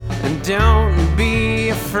don't be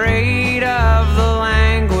afraid of the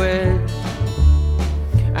language.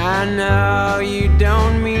 I know you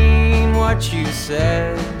don't mean what you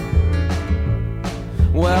said.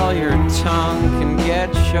 Well, your tongue can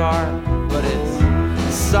get sharp, but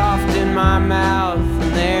it's soft in my mouth,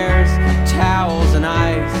 and there's towels and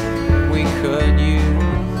ice we could use.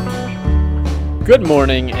 Good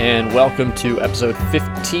morning and welcome to episode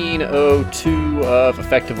 1502 of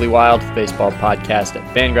Effectively Wild, the baseball podcast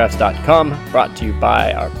at Fangraphs.com, brought to you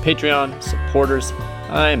by our Patreon supporters.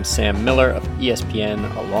 I'm Sam Miller of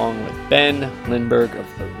ESPN, along with Ben Lindbergh of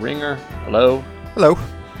The Ringer. Hello. Hello.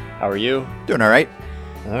 How are you? Doing all right.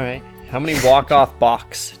 All right. How many walk-off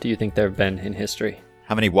balks do you think there have been in history?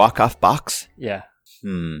 How many walk-off balks? Yeah.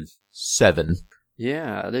 7.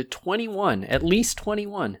 Yeah, they're 21. At least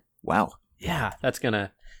 21. Wow. Yeah,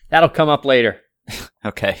 that'll come up later.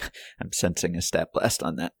 Okay. I'm sensing a stat blast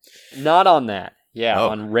on that. Not on that. Yeah, Oh.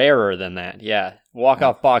 on rarer than that. Yeah.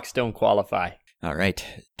 Walk-off balks don't qualify. All right.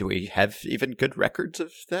 Do we have even good records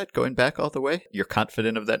of that going back all the way? You're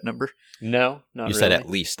confident of that number? No, not really. You said at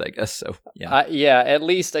least, I guess. So, yeah. Yeah, at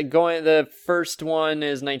least the first one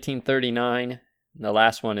is 1939. The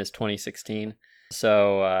last one is 2016.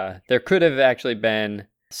 So there could have actually been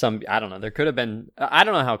I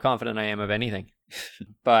don't know how confident I am of anything.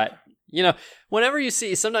 But, whenever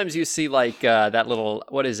sometimes you see like that little,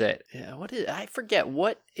 what is it? I forget.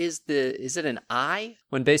 Is it an I?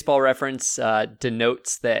 When Baseball Reference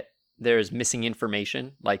denotes that there's missing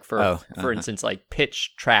information, like for instance, like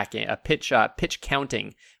pitch tracking, pitch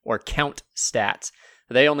counting or count stats.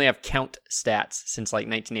 They only have count stats since like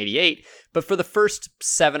 1988. But for the first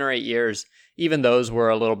 7 or 8 years, even those were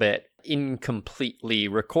a little bit incompletely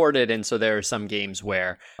recorded, and so there are some games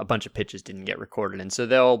where a bunch of pitches didn't get recorded, and so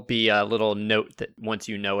there'll be a little note that once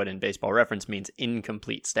you know it in Baseball Reference means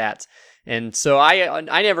incomplete stats. And so I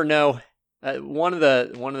never know. One of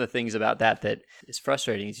the things about that is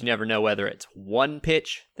frustrating is you never know whether it's one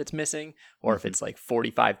pitch that's missing or if it's like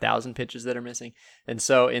 45,000 pitches that are missing. And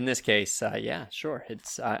so in this case, yeah, sure,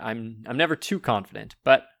 it's I'm never too confident,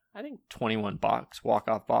 but I think 21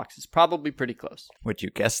 walk-off balks is probably pretty close. Would you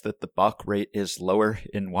guess that the balk rate is lower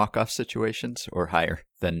in walk-off situations or higher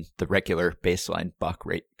than the regular baseline balk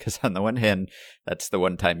rate? Because on the one hand, that's the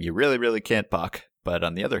one time you really, really can't balk. But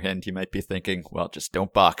on the other hand, you might be thinking, well, just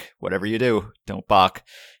don't balk. Whatever you do, don't balk.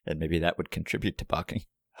 And maybe that would contribute to balking.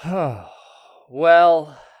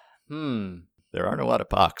 Well, There aren't a lot of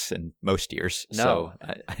balks in most years. No. So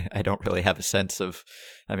I don't really have a sense of,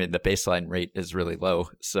 the baseline rate is really low.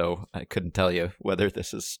 So I couldn't tell you whether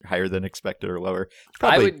this is higher than expected or lower.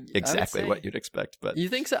 Probably exactly what you'd expect. But you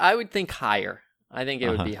think so? I would think higher. I think it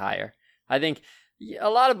would be higher. I think a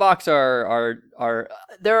lot of balks are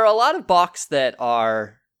there are a lot of balks that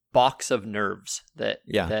are balks of nerves that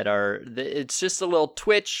are, it's just a little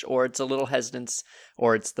twitch, or it's a little hesitance,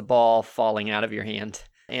 or it's the ball falling out of your hand.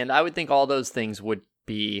 And I would think all those things would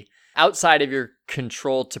be outside of your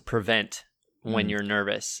control to prevent when you're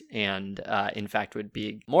nervous, and in fact would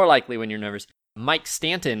be more likely when you're nervous. Mike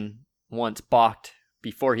Stanton once balked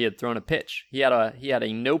before he had thrown a pitch. He had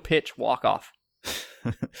a no pitch walk off.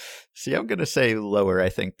 See, I'm going to say lower, I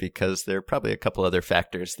think, because there are probably a couple other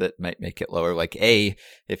factors that might make it lower. Like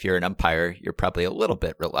if you're an umpire, you're probably a little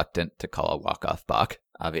bit reluctant to call a walk-off balk.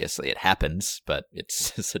 Obviously, it happens, but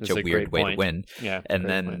it's such a weird way to win. Yeah, and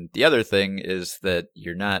then the other thing is that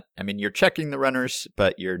you're checking the runners,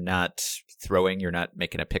 but you're not throwing. You're not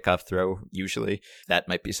making a pickoff throw, usually. That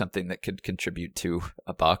might be something that could contribute to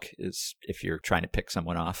a balk, is if you're trying to pick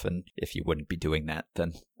someone off. And if you wouldn't be doing that,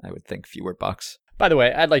 then I would think fewer balks. By the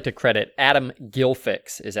way, I'd like to credit Adam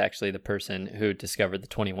Gilfix is actually the person who discovered the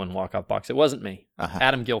 21 walk-off balks. It wasn't me.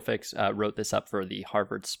 Adam Gilfix wrote this up for the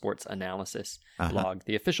Harvard Sports Analysis blog,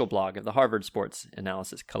 the official blog of the Harvard Sports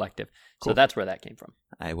Analysis Collective. Cool. So that's where that came from.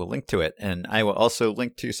 I will link to it. And I will also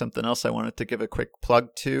link to something else I wanted to give a quick plug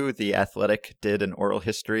to. The Athletic did an oral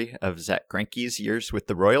history of Zach Greinke's years with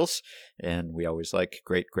the Royals. And we always like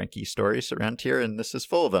great Greinke stories around here, and this is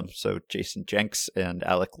full of them. So Jason Jenks and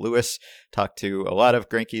Alec Lewis talked to a lot of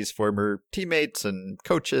Greinke's former teammates and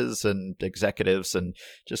coaches and executives, and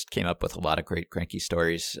just came up with a lot of great Greinke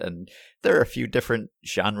stories. And there are a few different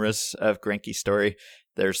genres of Greinke story.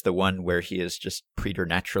 There's the one where he is just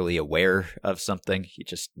preternaturally aware of something. He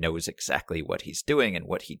just knows exactly what he's doing and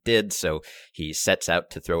what he did. So he sets out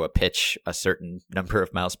to throw a pitch a certain number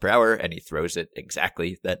of miles per hour, and he throws it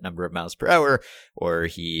exactly that number of miles per hour. Or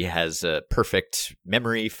he has a perfect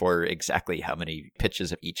memory for exactly how many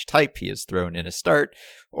pitches of each type he has thrown in a start.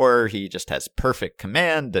 Or he just has perfect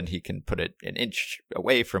command and he can put it an inch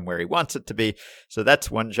away from where he wants it to be. So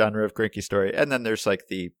that's one genre of Greinke story. And then there's like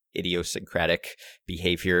the idiosyncratic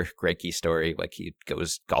behavior Greinke story, like he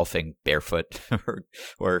goes golfing barefoot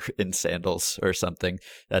or in sandals or something.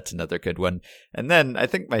 That's another good one. And then I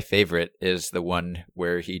think my favorite is the one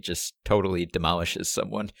where he just totally demolishes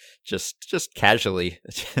someone, just casually,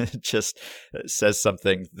 just says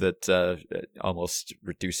something that almost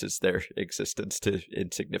reduces their existence to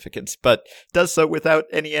insignificance, but does so without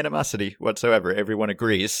any animosity whatsoever. Everyone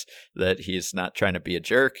agrees that he's not trying to be a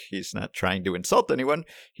jerk. He's not trying to insult anyone.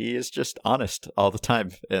 He is just honest all the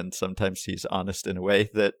time. And sometimes he's honest in a way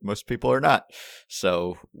that most people are not.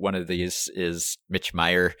 So one of these is Mitch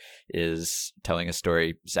Meyer is telling a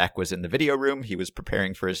story. Zach was in the video room. He was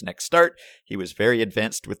preparing for his next start. He was very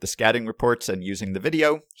advanced with the scouting reports and using the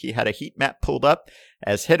video. He had a heat map pulled up.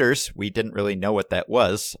 As hitters, we didn't really know what that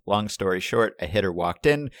was. Long story short, a hitter walked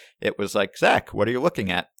in. It was like, Zach, what are you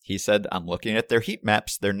looking at? He said, I'm looking at their heat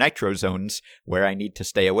maps, their nitro zones, where I need to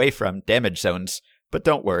stay away from damage zones. But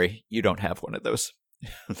don't worry, you don't have one of those.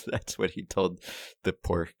 That's what he told the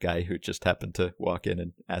poor guy who just happened to walk in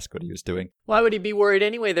and ask what he was doing. Why would he be worried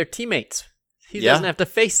anyway? They're teammates. He doesn't have to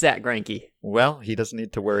face Zach Greinke. Well, he doesn't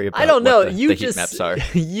need to worry about I don't know. What the heat maps are.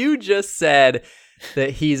 You just said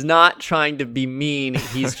that he's not trying to be mean.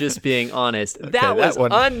 He's just being honest. Okay, that was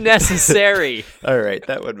unnecessary. All right.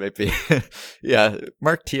 That one might be. Yeah.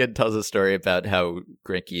 Mark Teahan tells a story about how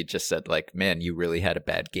Greinke just said, like, man, you really had a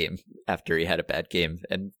bad game after he had a bad game.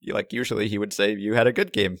 And like, usually he would say you had a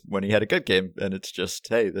good game when he had a good game. And it's just,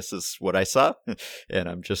 hey, this is what I saw. And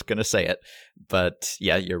I'm just going to say it. But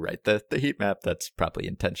yeah, you're right. The heat map, that's probably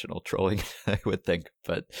intentional trolling, I would think.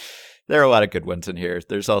 But there are a lot of good ones in here.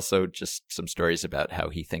 There's also just some stories about how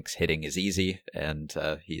he thinks hitting is easy, and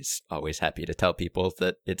he's always happy to tell people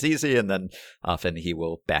that it's easy, and then often he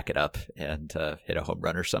will back it up and hit a home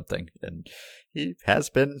run or something. And he has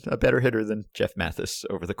been a better hitter than Jeff Mathis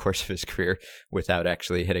over the course of his career without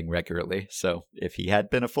actually hitting regularly. So if he had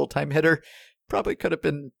been a full-time hitter, probably could have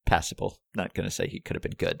been passable. Not going to say he could have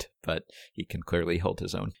been good, but he can clearly hold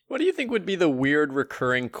his own. What do you think would be the weird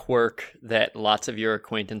recurring quirk that lots of your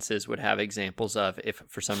acquaintances would have examples of if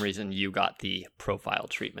for some reason you got the profile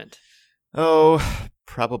treatment? Oh,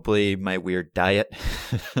 probably my weird diet,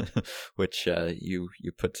 which you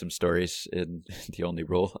put some stories in The Only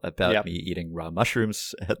Rule about me eating raw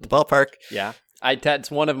mushrooms at the ballpark. Yeah, that's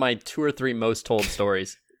one of my 2 or 3 most told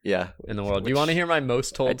stories. Yeah, in the world. Do you want to hear my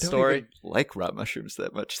most told story? I don't even like raw mushrooms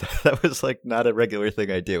that much. That was like not a regular thing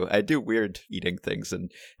I do. I do weird eating things,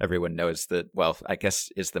 and everyone knows that. Well, I guess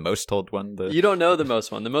is the most told one. You don't know the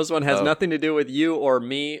most one. The most one has nothing to do with you or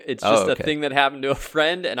me. It's just a thing that happened to a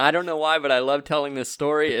friend, and I don't know why, but I love telling this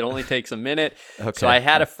story. It only takes a minute. Okay. So I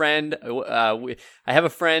had a friend. I have a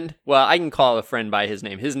friend. Well, I can call a friend by his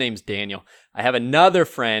name. His name's Daniel. I have another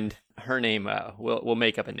friend. Her name. We'll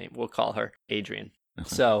make up a name. We'll call her Adrian.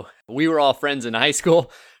 So we were all friends in high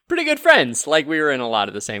school, pretty good friends. Like we were in a lot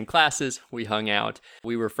of the same classes. We hung out.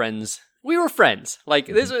 We were friends. Like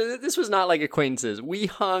this was not like acquaintances. We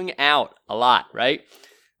hung out a lot, right?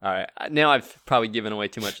 All right. Now I've probably given away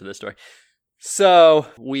too much of this story. So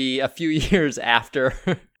a few years after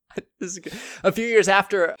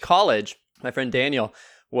college, my friend Daniel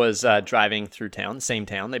was driving through town, same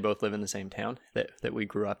town. They both live in the same town that we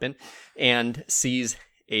grew up in, and sees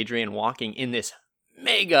Adrian walking in this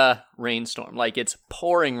mega rainstorm, like it's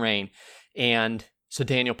pouring rain. And so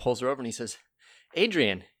Daniel pulls her over and he says,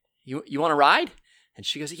 Adrian, you want to ride? And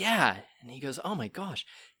she goes, yeah. And he goes, oh my gosh,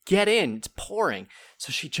 get in, it's pouring.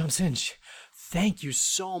 So she jumps in. Thank you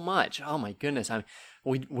so much. Oh my goodness.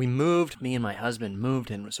 We moved, me and my husband moved,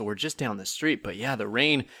 and so we're just down the street. But yeah, the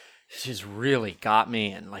rain just really got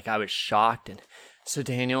me, and like I was shocked. And so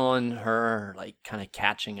Daniel and her are like kind of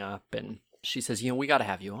catching up, and she says, we got to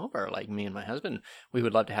have you over. Like me and my husband, we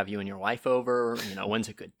would love to have you and your wife over. When's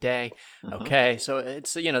a good day? Okay. So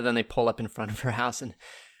it's, then they pull up in front of her house, and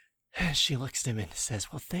she looks at him and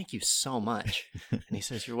says, well, thank you so much. And he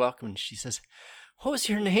says, you're welcome. And she says, what was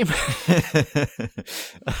your name? I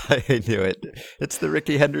knew it. It's the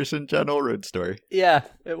Ricky Henderson, John Olerud story. Yeah,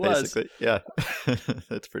 it was. Basically, yeah.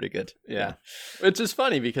 That's pretty good. Yeah. Which is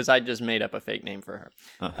funny because I just made up a fake name for her.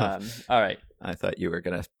 All right. I thought you were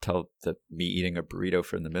going to tell the me eating a burrito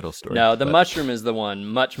from the middle story. No, the mushroom is the one,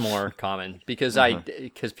 much more common because I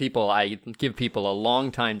give people a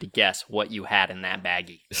long time to guess what you had in that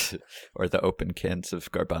baggie. Or the open cans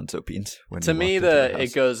of garbanzo beans. To me,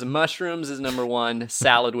 it goes mushrooms is number 1,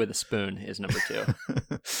 salad with a spoon is number 2.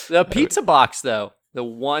 The pizza box, though, the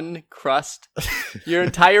one crust, your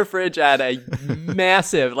entire fridge had a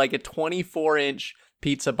massive, like a 24-inch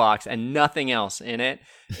pizza box and nothing else in it.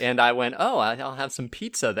 And I went, oh, I'll have some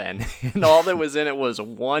pizza then. And all that was in it was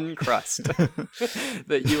one crust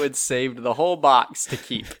that you had saved the whole box to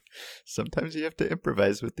keep. Sometimes you have to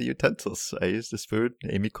improvise with the utensils. I used a spoon.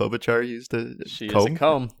 Amy Klobuchar used a She comb. used a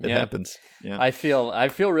comb. It happens. Yeah. I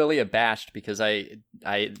feel really abashed because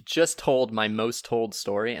I just told my most told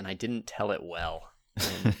story and I didn't tell it well.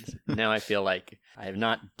 And now I feel like I have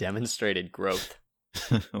not demonstrated growth.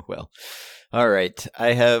 Well, all right.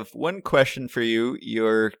 I have one question for you.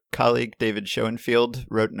 Your colleague David Schoenfield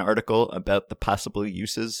wrote an article about the possible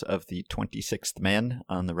uses of the 26th man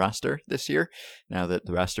on the roster this year. Now that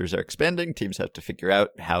the rosters are expanding, teams have to figure out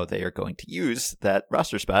how they are going to use that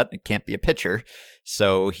roster spot. It can't be a pitcher.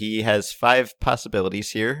 So he has 5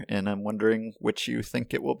 possibilities here, and I'm wondering which you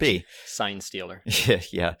think it will be. Sign stealer.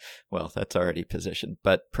 Yeah. Well, that's already positioned.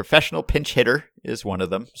 But professional pinch hitter is one of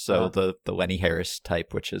them. So the Lenny Harris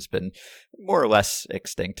type, which has been more or less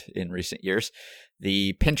extinct in recent years.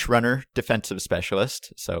 The pinch runner defensive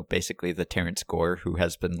specialist, so basically the Terrence Gore, who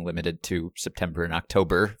has been limited to September and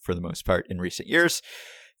October for the most part in recent years.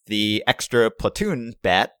 The extra platoon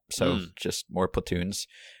bat, so just more platoons,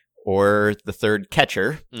 or the third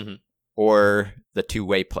catcher, or the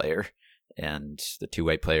two-way player. And the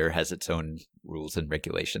two-way player has its own rules and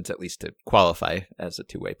regulations, at least to qualify as a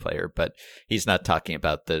two-way player. But he's not talking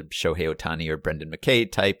about the Shohei Ohtani or Brendan McKay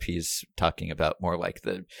type. He's talking about more like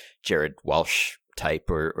the Jared Walsh type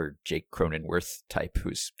or Jake Cronenworth type,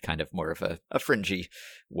 who's kind of more of a fringy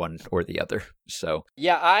one or the other. So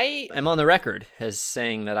yeah, I am on the record as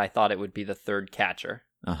saying that I thought it would be the third catcher.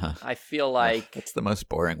 I feel like it's the most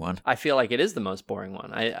boring one. I feel like it is the most boring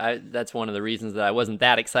one. I that's one of the reasons that I wasn't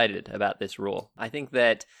that excited about this rule. I think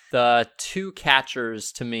that the two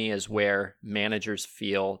catchers to me is where managers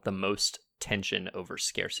feel the most tension over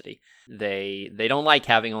scarcity. They don't like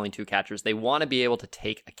having only two catchers. They want to be able to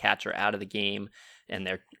take a catcher out of the game, and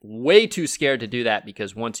they're way too scared to do that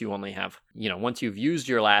because once you've used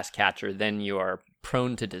your last catcher, then you are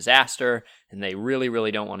prone to disaster, and they really,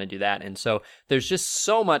 really don't want to do that. And so there's just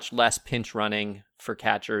so much less pinch running for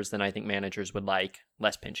catchers than I think managers would like,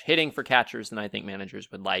 less pinch hitting for catchers than I think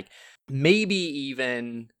managers would like, maybe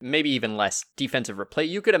even less defensive replay.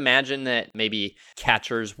 You could imagine that maybe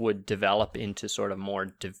catchers would develop into sort of more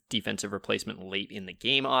defensive replacement late in the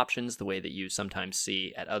game options, the way that you sometimes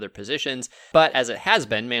see at other positions. But as it has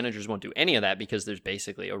been, managers won't do any of that because there's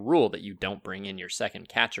basically a rule that you don't bring in your second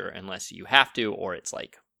catcher unless you have to, or it's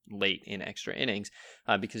like late in extra innings,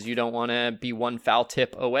 because you don't want to be one foul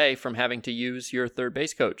tip away from having to use your third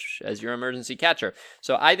base coach as your emergency catcher.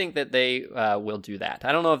 So I think that they will do that.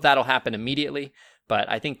 I don't know if that'll happen immediately, but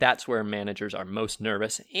I think that's where managers are most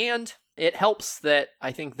nervous. And it helps that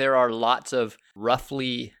I think there are lots of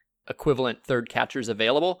roughly equivalent third catchers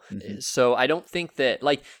available. So I don't think that,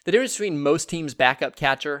 like, the difference between most teams' backup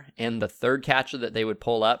catcher and the third catcher that they would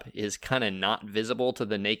pull up is kind of not visible to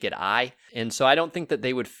the naked eye. And so I don't think that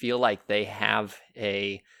they would feel like they have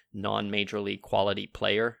a non-major league quality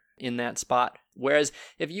player in that spot. Whereas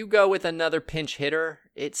if you go with another pinch hitter,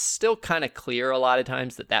 it's still kind of clear a lot of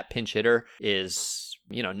times that pinch hitter is,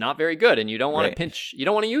 not very good, and you don't want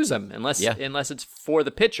to use them unless it's for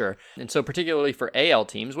the pitcher. And so particularly for AL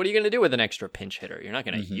teams, what are you going to do with an extra pinch hitter? You're not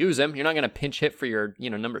going to use him. You're not going to pinch hit for your,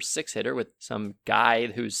 number 6 hitter with some guy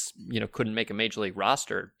who's, couldn't make a major league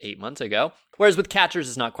roster 8 months ago. Whereas with catchers,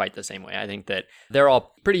 it's not quite the same way. I think that they're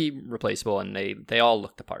all pretty replaceable, and they all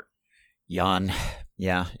look the part. Jan.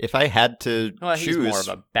 Yeah, if I had to choose... He's more of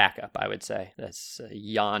a backup, I would say. That's a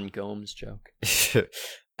Jan Gomes joke.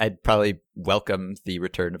 I'd probably welcome the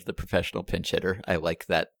return of the professional pinch hitter. I like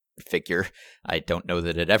that figure. I don't know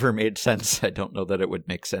that it ever made sense. I don't know that it would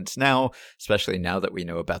make sense now, especially now that we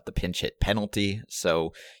know about the pinch hit penalty.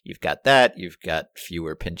 So you've got that. You've got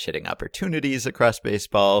fewer pinch hitting opportunities across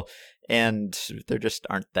baseball. And there just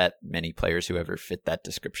aren't that many players who ever fit that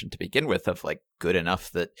description to begin with, of like good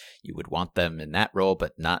enough that you would want them in that role,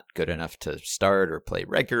 but not good enough to start or play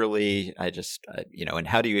regularly. And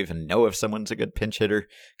how do you even know if someone's a good pinch hitter?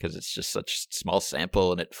 Because it's just such small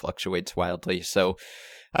sample and it fluctuates wildly. So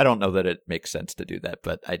I don't know that it makes sense to do that,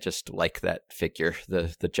 but I just like that figure,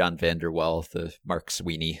 the John Vander Wal, the Mark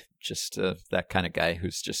Sweeney, just that kind of guy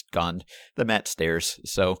who's just gone, the Matt Stairs.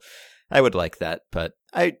 So I would like that, but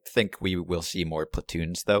I think we will see more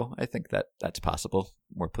platoons, though. I think that's possible.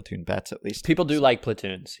 More platoon bats, at least. People do like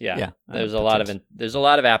platoons. Yeah. There's a lot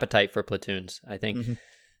of appetite for platoons, I think,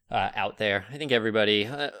 out there. I think everybody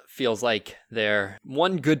feels like they're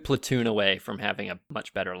one good platoon away from having a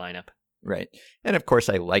much better lineup. Right. And of course,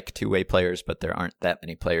 I like two-way players, but there aren't that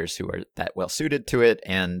many players who are that well suited to it.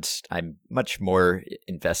 And I'm much more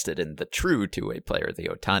invested in the true two-way player, the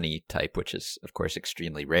Ohtani type, which is, of course,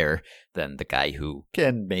 extremely rare, than the guy who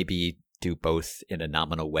can maybe do both in a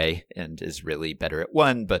nominal way and is really better at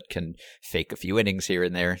one, but can fake a few innings here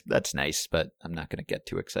and there. That's nice, but I'm not going to get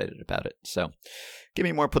too excited about it. So give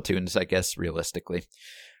me more platoons, I guess, realistically.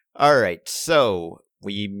 All right, so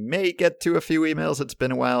we may get to a few emails. It's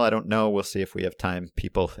been a while. I don't know. We'll see if we have time.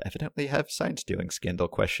 People evidently have sign stealing scandal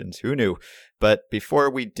questions. Who knew? But before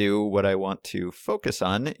we do, what I want to focus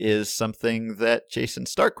on is something that Jayson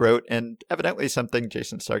Stark wrote, and evidently something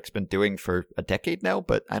Jayson Stark's been doing for a decade now,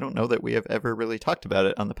 but I don't know that we have ever really talked about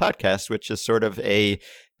it on the podcast, which is sort of a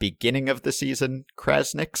beginning of the season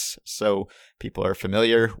Krasniqs. So people are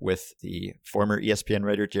familiar with the former ESPN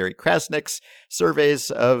writer Jerry Krasniq's surveys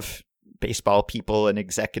of baseball people and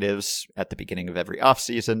executives at the beginning of every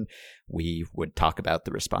offseason. We would talk about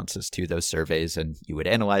the responses to those surveys, and you would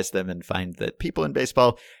analyze them and find that people in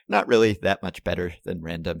baseball not really that much better than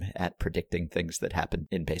random at predicting things that happen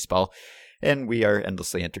in baseball. And we are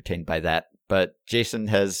endlessly entertained by that. But Jayson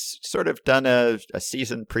has sort of done a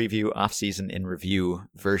season preview, off-season in review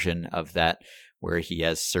version of that, where he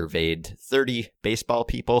has surveyed 30 baseball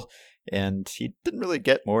people, and he didn't really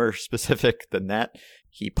get more specific than that.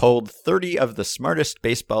 He polled 30 of the smartest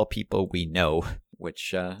baseball people we know,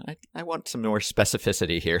 which I want some more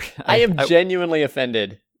specificity here. I am genuinely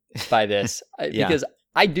offended by this because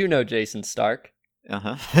I do know Jayson Stark.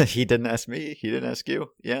 He didn't ask me. He didn't ask you.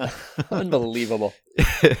 Yeah. Unbelievable.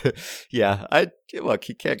 Yeah. Look,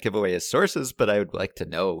 he can't give away his sources, but I would like to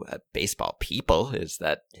know baseball people. Is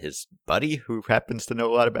that his buddy who happens to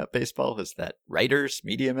know a lot about baseball? Is that writers,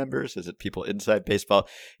 media members? Is it people inside baseball?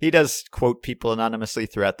 He does quote people anonymously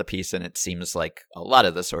throughout the piece, and it seems like a lot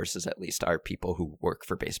of the sources, at least, are people who work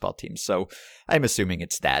for baseball teams. So I'm assuming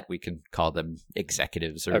it's that. We can call them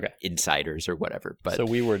executives or insiders or whatever. But so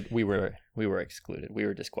we were excluded. We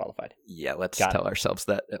were disqualified. Yeah, let's tell ourselves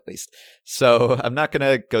that at least. So I'm not going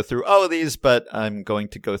to go through all of these, but I'm going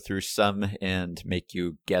to go through some and make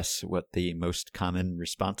you guess what the most common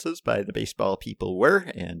responses by the baseball people were,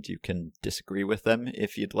 and you can disagree with them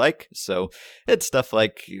if you'd like. So it's stuff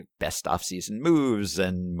like best offseason moves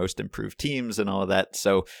and most improved teams and all of that.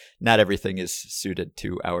 So not everything is suited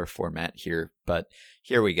to our format here, but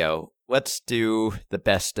here we go. Let's do the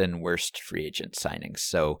best and worst free agent signings.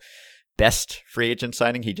 So best free agent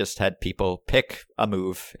signing, he just had people pick a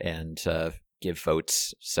move and give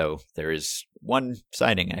votes. So there is one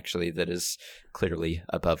signing actually that is clearly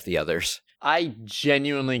above the others. I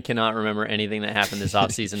genuinely cannot remember anything that happened this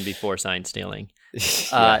offseason before sign stealing.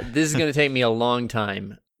 This is going to take me a long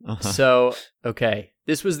time. So, okay.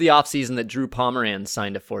 This was the offseason that Drew Pomeranz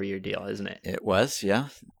signed a 4-year deal, isn't it? It was, yeah.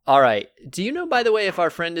 All right. Do you know, by the way, if our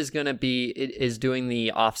friend is going to is doing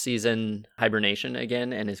the offseason hibernation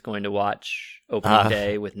again and is going to watch opening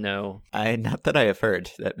day with no... Not that I have heard.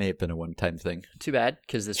 That may have been a one-time thing. Too bad,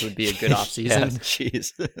 because this would be a good offseason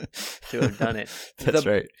jeez. to have done it. That's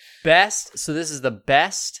right. Best, so this is the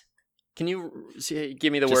best... Can you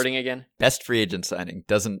give me the wording again? Best free agent signing.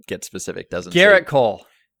 Doesn't get specific. Doesn't Garrett Cole.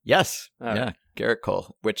 Yes. Yeah, Garrett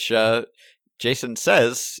Cole, which Jayson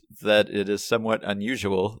says that it is somewhat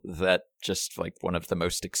unusual that just like one of the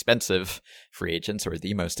most expensive free agents or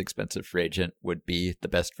the most expensive free agent would be the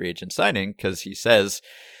best free agent signing, because he says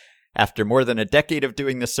after more than a decade of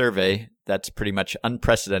doing the survey, that's pretty much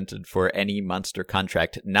unprecedented for any monster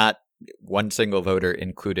contract. Not one single voter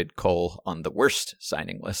included Cole on the worst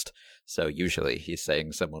signing list. So usually he's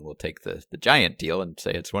saying someone will take the giant deal and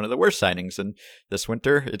say it's one of the worst signings. And this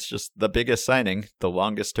winter, it's just the biggest signing, the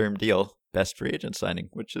longest term deal, best free agent signing,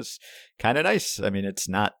 which is kind of nice. I mean, it's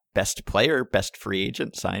not best player, best free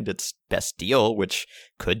agent signed. It's best deal, which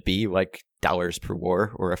could be like dollars per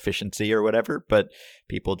WAR or efficiency or whatever. But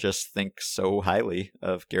people just think so highly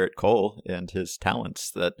of Garrett Cole and his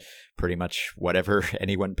talents that pretty much whatever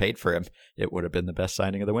anyone paid for him, it would have been the best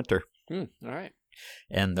signing of the winter. All right.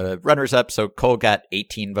 And the runners-up, so Cole got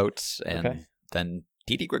 18 votes, and then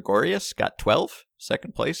Didi Gregorius got 12,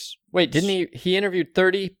 second place. Wait, didn't he interviewed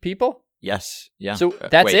 30 people? Yes, yeah. So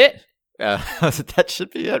that's it? That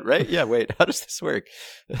should be it, right? Yeah, wait, how does this work?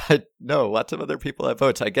 No, lots of other people have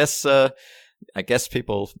votes. I guess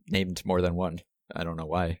people named more than one. I don't know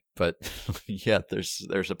why, but yeah,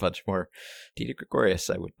 there's a bunch more. Didi Gregorius,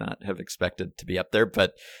 I would not have expected to be up there,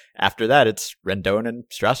 but after that, it's Rendon and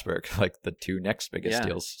Strasburg, like the two next biggest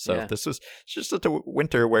deals. So this was just a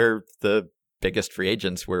winter where the biggest free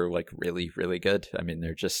agents were like really, really good. I mean,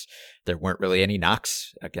 there weren't really any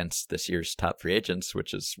knocks against this year's top free agents,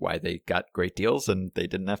 which is why they got great deals and they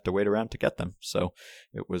didn't have to wait around to get them. So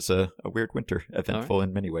it was a weird winter, eventful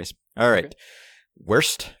in many ways. All right. Okay.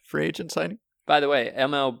 Worst free agent signing? By the way,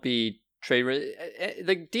 MLB trade,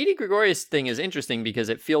 the Didi Gregorius thing is interesting because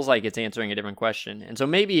it feels like it's answering a different question. And so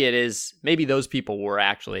maybe those people were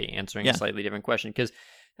actually answering a slightly different question, because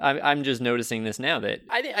I'm just noticing this now that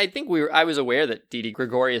I think I was aware that Didi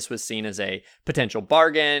Gregorius was seen as a potential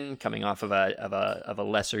bargain coming off of a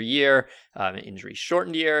lesser year, an injury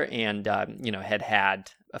shortened year, and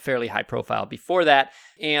had a fairly high profile before that,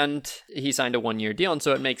 and he signed a 1-year deal, and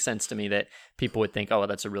so it makes sense to me that people would think, oh, well,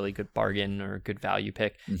 that's a really good bargain or a good value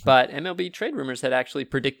pick. Mm-hmm. But MLB Trade Rumors had actually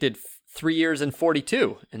predicted 3 years and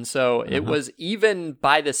 42, and so it was, even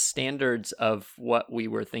by the standards of what we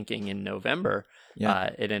were thinking in November,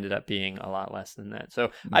 it ended up being a lot less than that.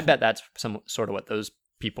 So I bet that's some sort of what those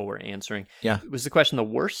people were answering. Yeah. Was the question the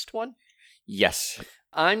worst one? Yes.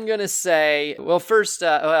 I'm gonna say, well, first,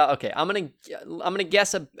 okay, I'm gonna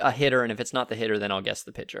guess a hitter, and if it's not the hitter, then I'll guess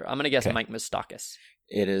the pitcher. I'm gonna guess Mike Moustakas.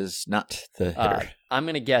 It is not the hitter. I'm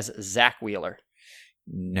gonna guess Zach Wheeler.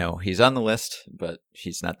 No, he's on the list, but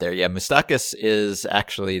he's not there. Yeah, Moustakas is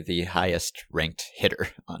actually the highest ranked hitter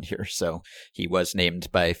on here. So he was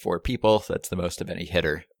named by 4 people. That's the most of any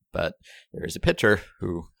hitter. But there is a pitcher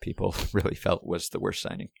who people really felt was the worst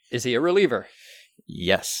signing. Is he a reliever?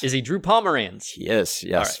 Yes. Is he Drew Pomeranz? He is,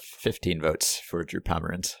 yes. Right. 15 votes for Drew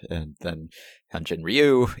Pomeranz. And then Hyunjin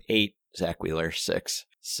Ryu, 8. Zach Wheeler, 6.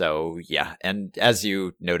 So, yeah. And as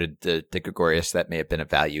you noted, the Gregorius, that may have been a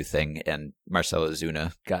value thing. And Marcell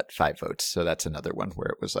Ozuna got 5 votes. So that's another one where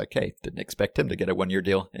it was like, hey, didn't expect him to get a 1-year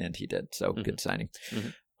deal. And he did. So good signing. Mm-hmm.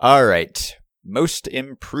 All right. Most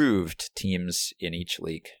improved teams in each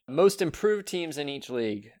league. Most improved teams in each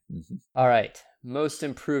league. Mm-hmm. All right. Most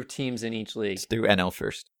improved teams in each league. Let's do NL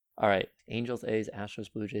first. All right. Angels, A's,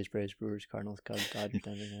 Astros, Blue Jays, Braves, Brewers, Cardinals, Cubs, Dodgers,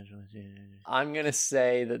 Denver, Nationals. I'm going to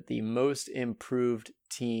say that the most improved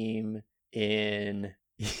team in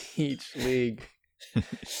each league.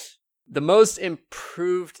 The most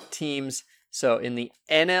improved teams. So in the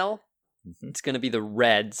NL, it's going to be the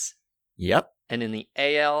Reds. Yep. And in the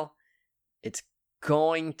AL, it's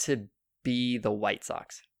going to be the White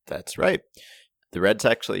Sox. That's right. The Reds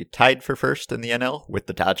actually tied for first in the NL with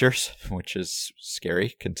the Dodgers, which is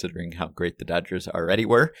scary considering how great the Dodgers already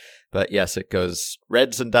were. But yes, it goes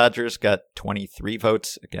Reds and Dodgers got 23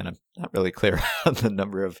 votes. Again, I'm not really clear on the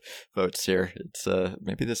number of votes here. It's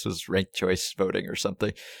maybe this was ranked choice voting or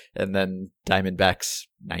something. And then Diamondbacks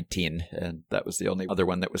 19, and that was the only other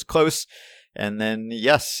one that was close. And then,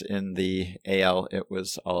 yes, in the AL, it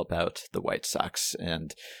was all about the White Sox.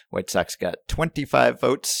 And White Sox got 25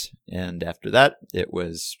 votes. And after that, it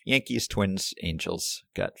was Yankees, Twins, Angels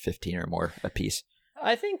got 15 or more apiece.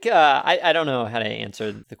 I think, I don't know how to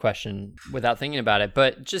answer the question without thinking about it,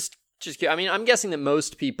 but just I mean, I'm guessing that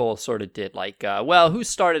most people sort of did like, who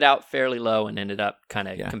started out fairly low and ended up kind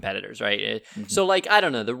of competitors, right? So like, I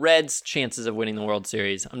don't know, the Reds' chances of winning the World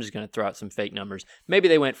Series, I'm just going to throw out some fake numbers. Maybe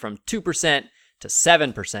they went from 2% to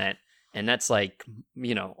 7%, and that's like,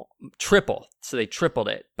 triple. So they tripled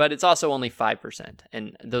it, but it's also only 5%.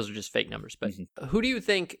 And those are just fake numbers. But who do you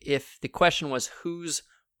think, if the question was whose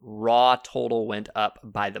raw total went up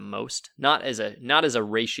by the most, not as a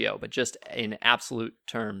ratio, but just in absolute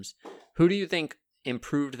terms, who do you think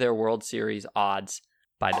improved their World Series odds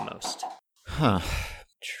by the most?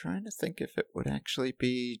 Trying to think if it would actually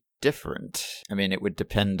be different. I mean, it would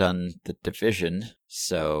depend on the division,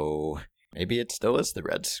 so maybe it still is the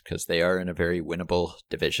Reds, because they are in a very winnable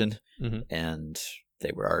division, and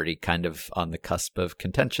they were already kind of on the cusp of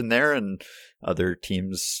contention there, and other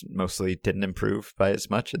teams mostly didn't improve by as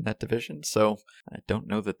much in that division. So I don't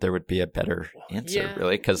know that there would be a better answer,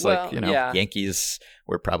 really, because Yankees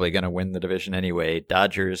were probably going to win the division anyway.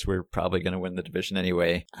 Dodgers were probably going to win the division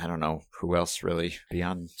anyway. I don't know who else really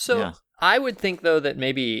beyond. So I would think, though, that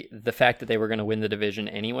maybe the fact that they were going to win the division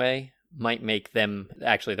anyway might make them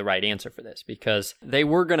actually the right answer for this, because they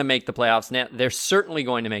were going to make the playoffs. Now they're certainly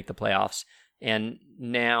going to make the playoffs. And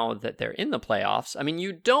now that they're in the playoffs, I mean,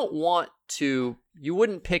 you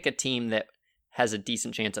wouldn't pick a team that has a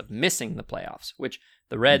decent chance of missing the playoffs, which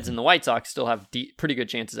the Reds and the White Sox still have pretty good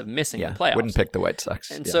chances of missing the playoffs. Wouldn't pick the White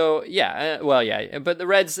Sox. And so, but the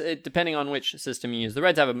Reds, depending on which system you use, the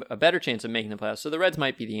Reds have a better chance of making the playoffs. So the Reds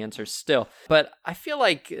might be the answer still. But I feel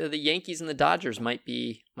like the Yankees and the Dodgers might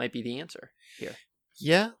be the answer here.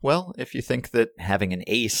 Yeah, well, if you think that having an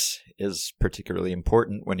ace is particularly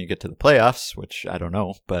important when you get to the playoffs, which I don't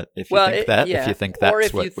know, but if you if you think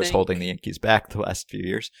that's what was holding the Yankees back the last few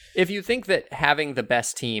years. If you think that having the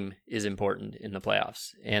best team is important in the playoffs,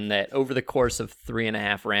 and that over the course of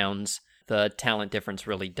 3.5 rounds, the talent difference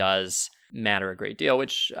really does matter a great deal,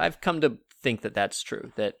 which I've come to think that that's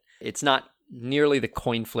true, that it's not nearly the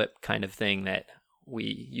coin flip kind of thing that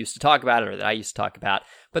we used to talk about, or that I used to talk about,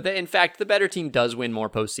 but that in fact the better team does win more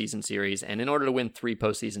postseason series, and in order to win 3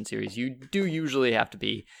 postseason series, you do usually have to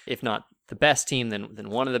be, if not the best team, then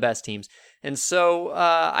one of the best teams. And so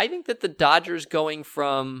I think that the Dodgers are going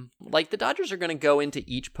to go into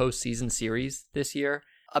each postseason series this year,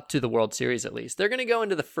 up to the World Series at least. They're going to go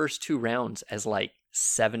into the first 2 rounds as like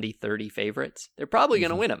 70-30 favorites. They're probably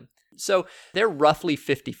going to win them. So they're roughly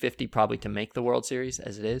 50-50 probably to make the World Series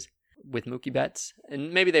as it is with Mookie Betts.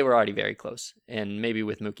 And maybe they were already very close. And maybe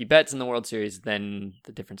with Mookie Betts in the World Series, then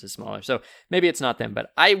the difference is smaller. So maybe it's not them.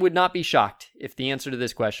 But I would not be shocked if the answer to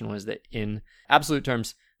this question was that in absolute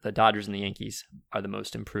terms, the Dodgers and the Yankees are the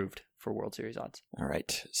most improved for World Series odds. All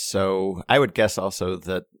right. So I would guess also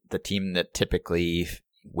that the team that typically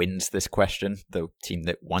wins this question, the team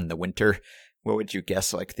that won the winter, what would you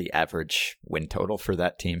guess like the average win total for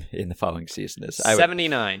that team in the following season is?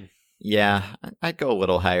 79. Yeah, I'd go a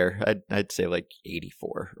little higher. I'd say like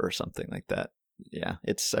 84 or something like that. Yeah,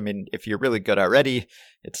 if you're really good already,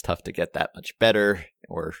 it's tough to get that much better,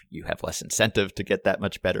 or you have less incentive to get that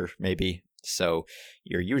much better, maybe. So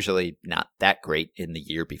you're usually not that great in the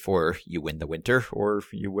year before you win the winter, or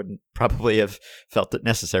you wouldn't probably have felt it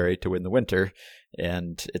necessary to win the winter.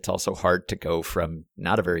 And it's also hard to go from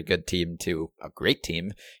not a very good team to a great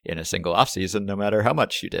team in a single offseason, no matter how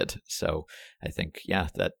much you did. So I think,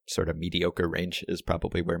 that sort of mediocre range is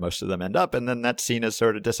probably where most of them end up. And then that's seen as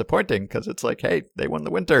sort of disappointing because it's like, hey, they won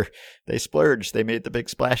the winter, they splurged, they made the big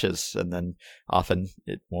splashes. And then often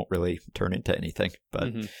it won't really turn into anything.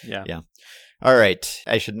 But yeah. All right.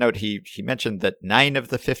 I should note he mentioned that 9 of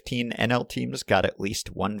the 15 NL teams got at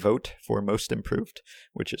least 1 vote for most improved,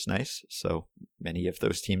 which is nice. So many of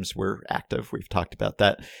those teams were active. We've talked about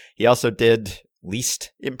that. He also did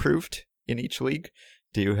least improved in each league.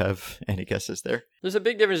 Do you have any guesses there? There's a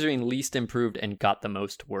big difference between least improved and got the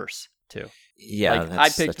most worse, too. Yeah,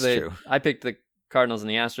 that's true. I picked the Cardinals and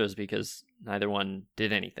the Astros because neither one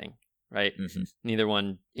did anything, right? Mm-hmm. Neither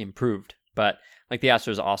one improved. But like the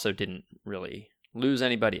Astros also didn't really lose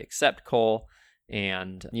anybody except Cole.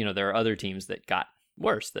 And, there are other teams that got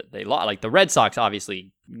worse that they lost. Like the Red Sox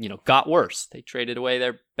obviously, got worse. They traded away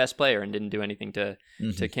their best player and didn't do anything to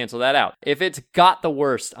cancel that out. If it's got the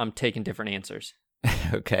worst, I'm taking different answers.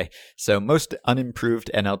 Okay. So most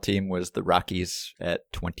unimproved NL team was the Rockies at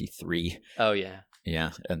 23. Oh, yeah.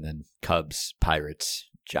 Yeah. And then Cubs, Pirates,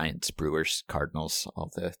 Giants, Brewers, Cardinals,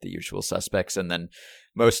 all the usual suspects. And then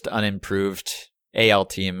most unimproved AL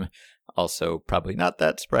team, also probably not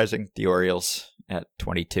that surprising, the Orioles at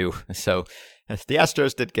 22. So the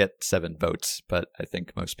Astros did get 7 votes, but I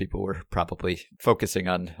think most people were probably focusing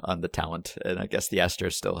on the talent. And I guess the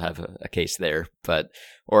Astros still have a case there, but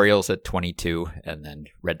Orioles at 22, and then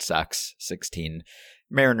Red Sox 16,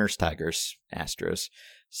 Mariners, Tigers, Astros.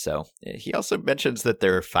 So he also mentions that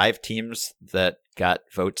there are 5 teams that got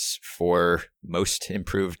votes for most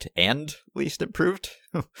improved and least improved,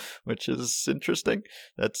 which is interesting.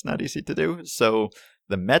 That's not easy to do. So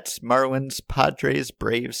the Mets, Marlins, Padres,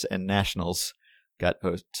 Braves, and Nationals got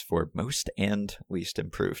votes for most and least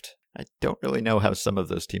improved. I don't really know how some of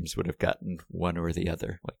those teams would have gotten one or the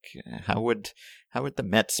other. Like, how would the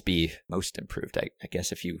Mets be most improved? I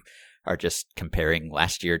guess if you are just comparing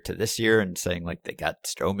last year to this year and saying like they got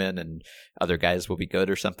Stroman and other guys will be good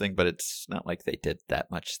or something, but it's not like they did that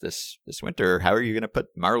much this winter. How are you going to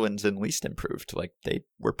put Marlins in least improved? Like they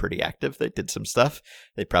were pretty active. They did some stuff.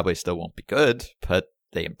 They probably still won't be good, but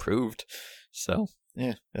they improved. So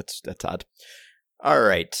yeah, that's odd. All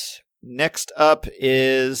right. Next up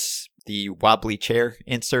is the wobbly chair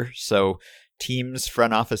answer. So teams,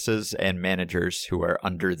 front offices, and managers who are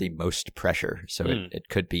under the most pressure. So it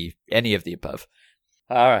could be any of the above.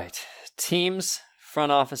 All right. Teams,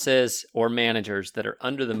 front offices, or managers that are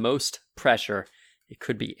under the most pressure. It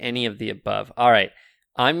could be any of the above. All right.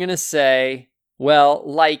 I'm going to say, well,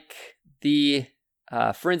 like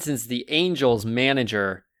for instance, the Angels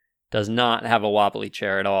manager does not have a wobbly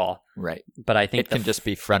chair at all. Right. But I think it can just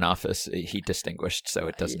be front office. He distinguished, so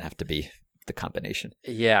it doesn't have to be the combination.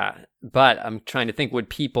 Yeah. But I'm trying to think,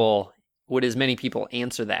 would as many people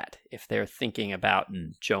answer that if they're thinking about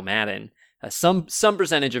Joe Maddon? Some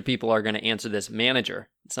percentage of people are going to answer this manager.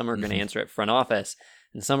 Some are going to answer it front office.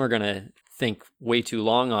 And some are going to think way too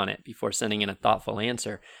long on it before sending in a thoughtful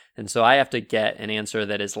answer. And so I have to get an answer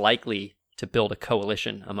that is likely to build a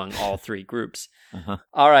coalition among all three groups.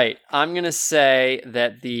 All right, I'm going to say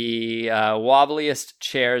that the wobbliest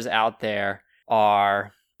chairs out there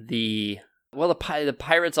are the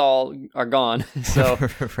Pirates all are gone, so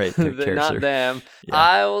right, not them. Yeah.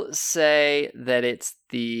 I'll say that it's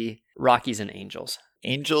the Rockies and Angels.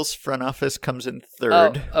 Angels front office comes in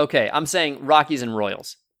third. Oh, okay. I'm saying Rockies and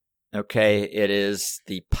Royals. Okay, it is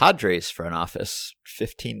the Padres front office.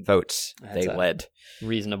 15 votes. They led.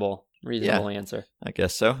 Reasonable answer. I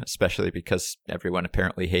guess so, especially because everyone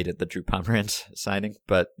apparently hated the Drew Pomeranz signing.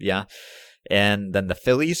 But yeah. And then the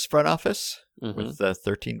Phillies front office with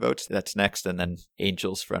 13 votes. That's next. And then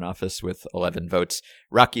Angels front office with 11 votes.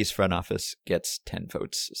 Rockies front office gets 10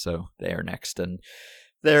 votes. So they are next. And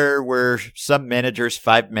there were some managers,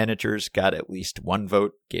 5 managers got at least 1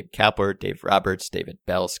 vote. Gabe Kapler, Dave Roberts, David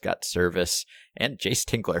Bell, Scott Service, and Jace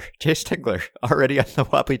Tingler. Jace Tingler already on the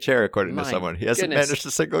wobbly chair, according to someone. He hasn't managed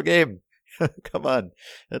a single game. Come on.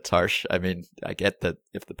 That's harsh. I mean, I get that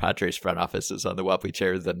if the Padres front office is on the wobbly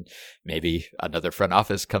chair, then maybe another front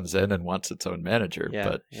office comes in and wants its own manager.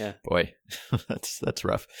 But boy, that's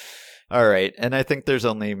rough. All right. And I think there's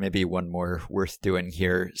only maybe one more worth doing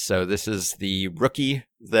here. So this is the rookie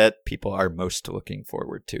that people are most looking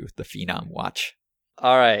forward to, the Phenom Watch.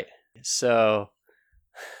 All right. So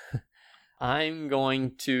I'm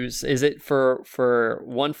going to, is it for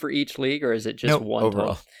one for each league, or is it just one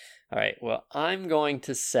overall? Total? All right. Well, I'm going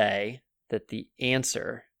to say that the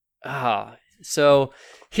answer. So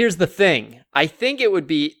here's the thing. I think it would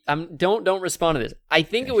be. Don't respond to this. I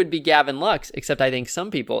think it would be Gavin Lux. Except I think some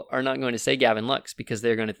people are not going to say Gavin Lux because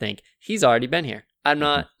they're going to think he's already been here. I'm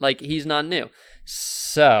not he's not new.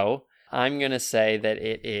 So I'm going to say that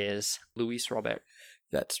it is Luis Robert.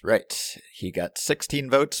 That's right. He got 16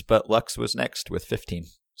 votes, but Lux was next with 15.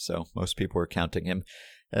 So most people were counting him.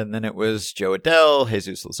 And then it was Joe Adell,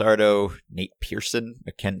 Jesus Luzardo, Nate Pearson,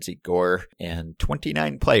 Mackenzie Gore, and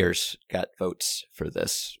 29 players got votes for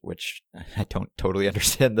this, which I don't totally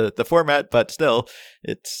understand the format, but still,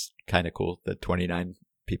 it's kind of cool that 29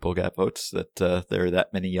 people got votes, that there are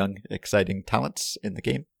that many young, exciting talents in the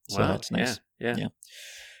game. So that's nice. Yeah.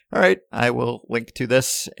 All right, I will link to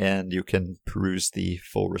this, and you can peruse the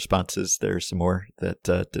full responses. There's some more that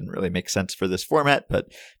didn't really make sense for this format,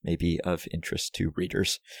 but maybe of interest to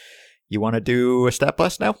readers. You want to do a stat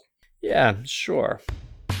blast now? Yeah, sure.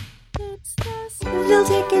 They'll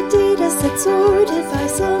take a data set sorted by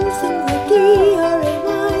something like ERA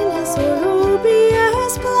minus or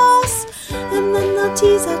OBS plus, and then they'll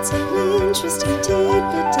tease out some interesting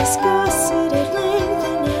tidbit, discuss it at length,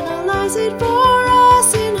 and analyze it for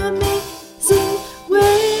us in amazing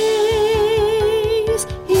ways.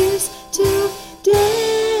 Here's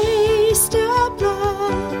today's Stat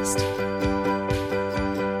Blast.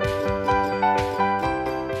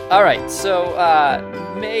 All right, so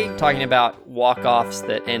May talking about walk-offs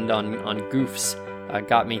that end on goofs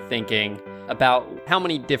got me thinking about how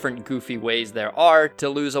many different goofy ways there are to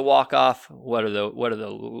lose a walk-off. What are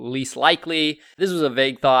the least likely? This was a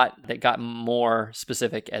vague thought that got more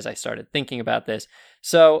specific as I started thinking about this.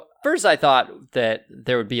 So first I thought that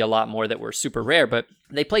there would be a lot more that were super rare, but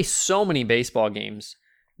they play so many baseball games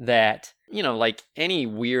that, like any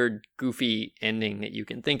weird, goofy ending that you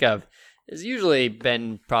can think of has usually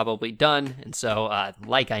been probably done. And so,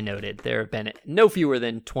 like I noted, there have been no fewer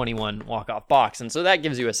than 21 walk-off balks. And so that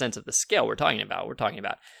gives you a sense of the scale we're talking about. We're talking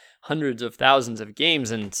about hundreds of thousands of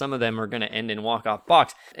games, and some of them are going to end in walk-off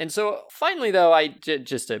balks. And so finally, though,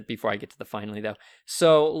 before I get to the finally, though,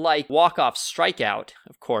 so like walk-off strikeout,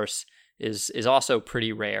 of course, is also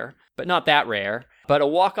pretty rare, but not that rare. But a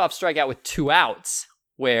walk-off strikeout with 2 outs,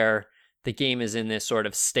 where the game is in this sort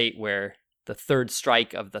of state where the third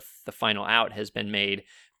strike of the final out has been made,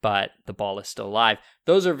 but the ball is still alive.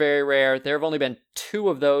 Those are very rare. There have only been 2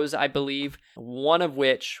 of those, I believe, one of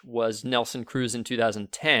which was Nelson Cruz in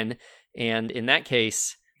 2010. And in that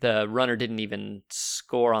case, the runner didn't even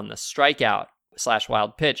score on the strikeout /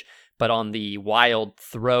 wild pitch, but on the wild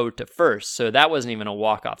throw to first. So that wasn't even a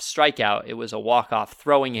walk-off strikeout. It was a walk-off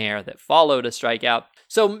throwing error that followed a strikeout.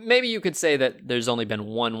 So maybe you could say that there's only been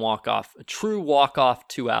one walk-off, a true walk-off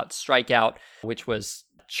 2-out strikeout, which was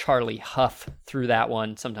Charlie Huff threw that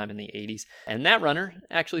one sometime in the 80s. And that runner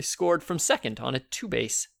actually scored from second on a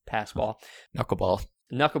 2-base pass ball.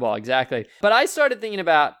 Knuckleball, exactly. But I started thinking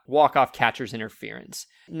about walk-off catcher's interference.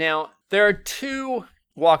 Now, there are 2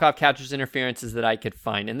 walk-off catcher's interferences that I could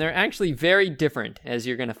find, and they're actually very different, as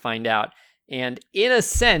you're going to find out. And in a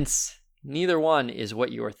sense, Neither one is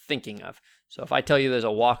what you're thinking of. So if I tell you there's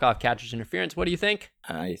a walk-off catcher's interference, what do you think?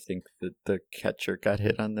 I think that the catcher got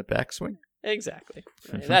hit on the backswing. Exactly.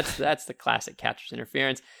 Right. That's the classic catcher's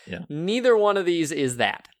interference. Yeah. Neither one of these is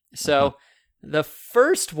that. So the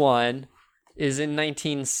first one is in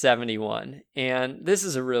 1971, and this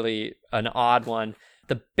is an odd one.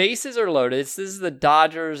 The bases are loaded. This is the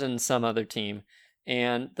Dodgers and some other team,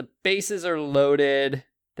 and the bases are loaded.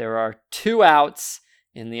 There are 2 outs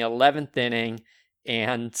in the 11th inning,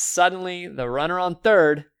 and suddenly the runner on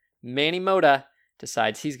third, Manny Mota,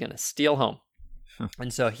 decides he's going to steal home.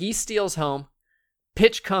 And so he steals home.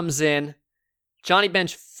 Pitch comes in. Johnny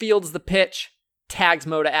Bench fields the pitch, tags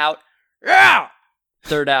Mota out.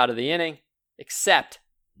 Third out of the inning, except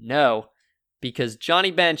no, because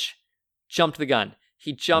Johnny Bench jumped the gun.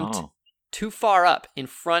 He jumped too far up in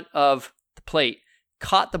front of the plate,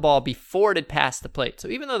 caught the ball before it had passed the plate. So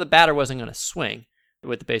even though the batter wasn't going to swing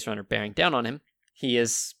with the base runner bearing down on him, he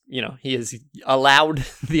is allowed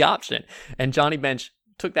the option. And Johnny Bench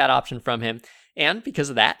took that option from him. And because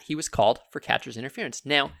of that, he was called for catcher's interference.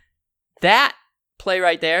 Now, that play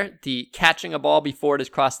right there, the catching a ball before it has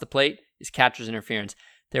crossed the plate, is catcher's interference.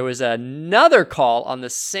 There was another call on the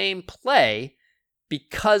same play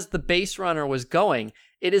because the base runner was going.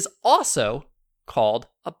 It is also called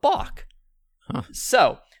a balk.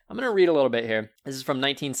 So I'm going to read a little bit here. This is from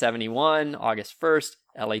 1971, August 1st,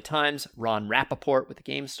 LA Times, Ron Rappaport with the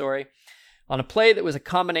game story. On a play that was a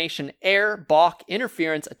combination error, balk,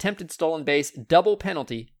 interference, attempted stolen base, double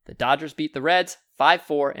penalty, the Dodgers beat the Reds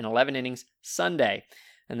 5-4 in 11 innings Sunday.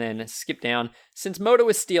 And then skip down. Since Mota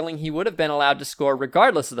was stealing, he would have been allowed to score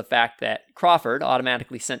regardless of the fact that Crawford,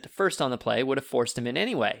 automatically sent to first on the play, would have forced him in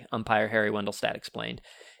anyway, umpire Harry Wendelstedt explained.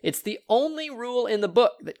 It's the only rule in the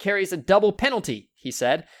book that carries a double penalty, he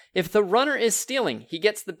said. If the runner is stealing, he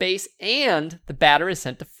gets the base and the batter is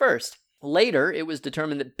sent to first. Later, it was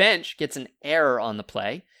determined that Bench gets an error on the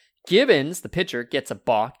play, Gibbons, the pitcher, gets a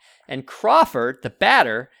balk, and Crawford, the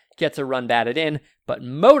batter, gets a run batted in, but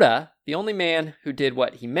Mota, the only man who did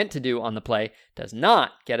what he meant to do on the play, does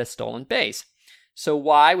not get a stolen base. So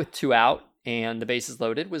why, with 2 out and the bases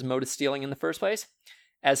loaded, was Mota stealing in the first place?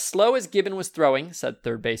 As slow as Gibbon was throwing, said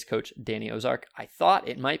third base coach Danny Ozark, I thought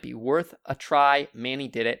it might be worth a try. Manny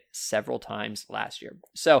did it several times last year.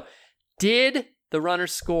 So, did the runner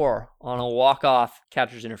score on a walk-off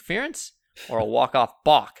catcher's interference or a walk-off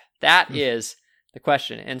balk? That is the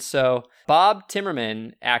question. And so Bob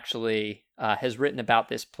Timmerman actually has written about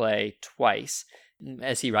this play twice.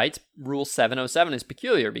 As he writes, Rule 707 is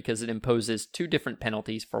peculiar because it imposes 2 different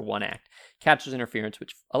penalties for one act. Catcher's interference,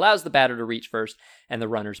 which allows the batter to reach first and the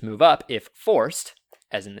runners move up if forced,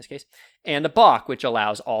 as in this case, and a balk, which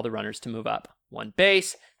allows all the runners to move up. One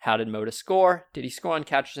base. How did Mota score? Did he score on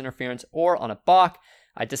catcher's interference or on a balk?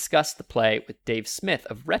 I discussed the play with Dave Smith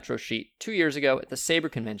of Retro Sheet 2 years ago at the Sabre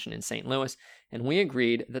Convention in St. Louis, and we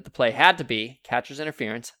agreed that the play had to be catcher's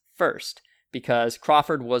interference first, because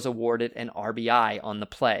Crawford was awarded an RBI on the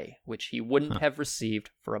play, which he wouldn't have received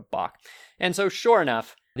for a balk. And so sure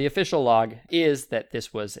enough, the official log is that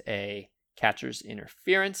this was a catcher's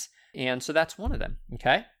interference, and so that's one of them,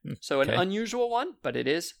 okay? So an unusual one, but it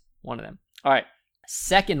is one of them. All right,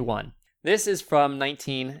 second one. This is from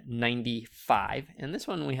 1995, and this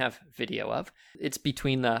one we have video of. It's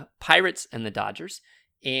between the Pirates and the Dodgers,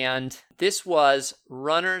 and this was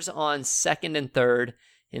runners on second and third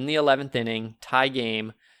in the 11th inning, tie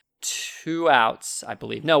game, 2 outs, I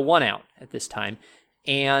believe. No, 1 out at this time.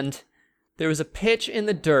 And there was a pitch in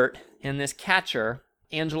the dirt, and this catcher,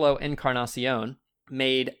 Angelo Encarnacion,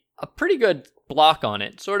 made a pretty good block on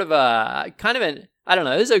it. Sort of a, kind of an, I don't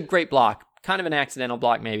know, this is a great block. Kind of an accidental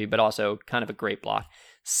block maybe, but also kind of a great block.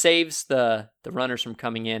 Saves the runners from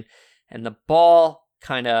coming in, and the ball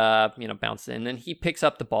kind of, bounces in. And then he picks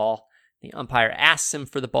up the ball. The umpire asks him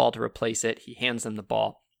for the ball to replace it. He hands him the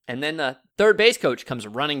ball. And then the third base coach comes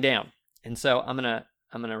running down. And so I'm gonna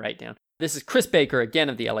write down. This is Chris Baker, again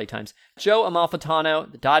of the LA Times. Joe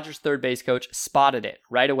Amalfitano, the Dodgers third base coach, spotted it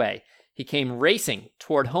right away. He came racing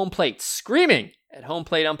toward home plate, screaming at home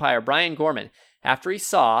plate umpire Brian Gorman after he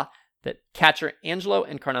saw that catcher Angelo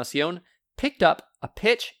Encarnacion picked up a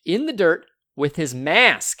pitch in the dirt with his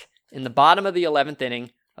mask in the bottom of the 11th inning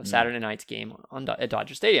of Saturday night's game at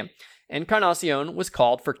Dodger Stadium. Encarnacion was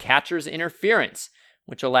called for catcher's interference,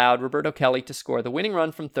 which allowed Roberto Kelly to score the winning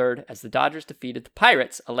run from third as the Dodgers defeated the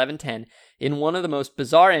Pirates 11-10 in one of the most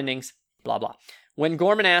bizarre endings, blah, blah. When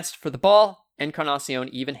Gorman asked for the ball, Encarnacion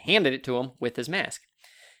even handed it to him with his mask.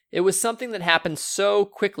 It was something that happened so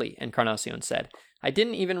quickly, Encarnacion said. I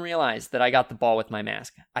didn't even realize that I got the ball with my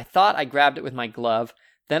mask. I thought I grabbed it with my glove.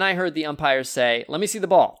 Then I heard the umpire say, "Let me see the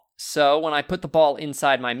ball." So when I put the ball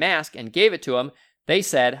inside my mask and gave it to him, they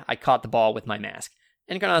said I caught the ball with my mask.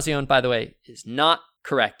 Encarnacion, by the way, is not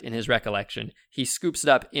correct in his recollection. He scoops it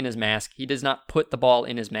up in his mask. He does not put the ball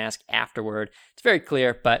in his mask afterward. It's very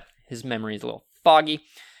clear, but his memory is a little foggy.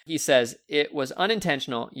 He says, it was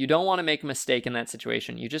unintentional. You don't want to make a mistake in that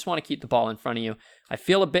situation. You just want to keep the ball in front of you. I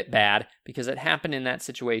feel a bit bad because it happened in that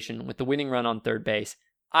situation with the winning run on third base.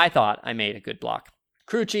 I thought I made a good block.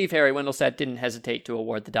 Crew chief Harry Wendelstedt didn't hesitate to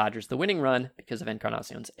award the Dodgers the winning run because of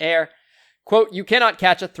Encarnacion's error. Quote, you cannot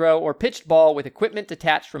catch a throw or pitched ball with equipment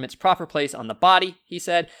detached from its proper place on the body, he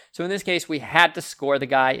said. So in this case, we had to score the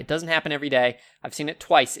guy. It doesn't happen every day. I've seen it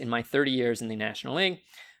twice in my 30 years in the National League.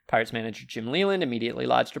 Pirates manager Jim Leyland immediately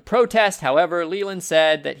lodged a protest. However, Leyland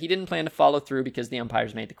said that he didn't plan to follow through because the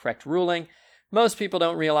umpires made the correct ruling. Most people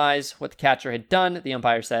don't realize what the catcher had done, the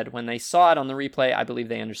umpire said. When they saw it on the replay, I believe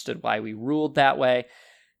they understood why we ruled that way.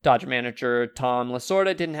 Dodger manager Tom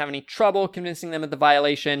Lasorda didn't have any trouble convincing them of the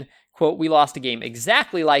violation. Quote, we lost a game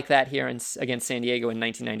exactly like that here against San Diego in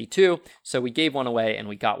 1992, so we gave one away and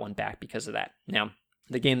we got one back because of that. Now,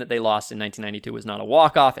 the game that they lost in 1992 was not a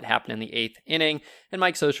walk-off. It happened in the 8th inning, and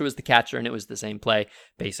Mike Scioscia was the catcher, and it was the same play,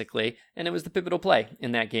 basically, and it was the pivotal play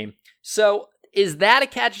in that game. So, is that a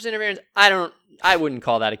catcher's interference? I wouldn't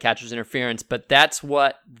call that a catcher's interference, but that's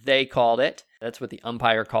what they called it. That's what the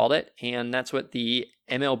umpire called it, and that's what the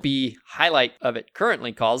MLB highlight of it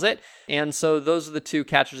currently calls it. And so those are the two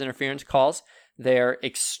catcher's interference calls. They're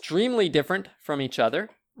extremely different from each other,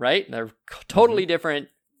 right? They're totally different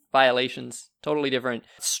violations, totally different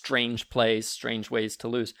strange plays, strange ways to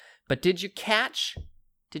lose. But did you catch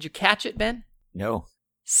it, Ben? No.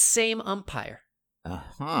 Same umpire.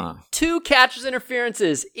 Uh-huh. Two catcher's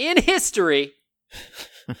interferences in history.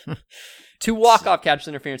 Two walk-off catcher's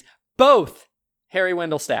interference. Both Harry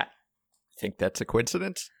Wendelstedt. Think that's a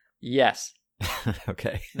coincidence? Yes.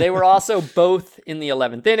 Okay. They were also both in the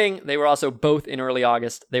 11th inning. They were also both in early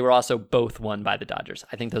August. They were also both won by the Dodgers.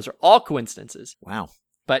 I think those are all coincidences. Wow.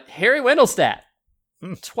 But Harry Wendelstedt,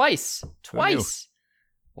 twice.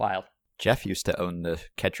 Wild. Jeff used to own the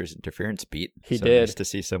catcher's interference beat. He did. Nice to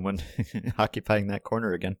see someone occupying that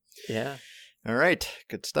corner again. Yeah. All right.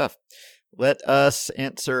 Good stuff. Let us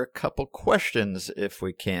answer a couple questions if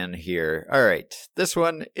we can here. All right. This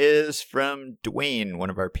one is from Dwayne, one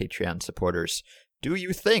of our Patreon supporters. Do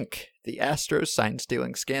you think the Astros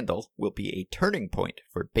sign-stealing scandal will be a turning point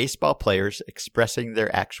for baseball players expressing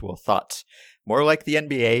their actual thoughts? More like the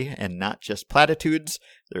NBA and not just platitudes.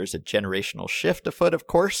 There's a generational shift afoot, of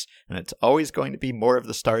course, and it's always going to be more of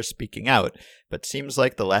the stars speaking out, but seems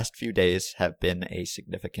like the last few days have been a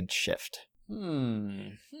significant shift.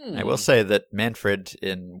 I will say that Manfred,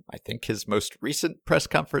 in I think his most recent press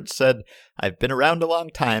conference, said, I've been around a long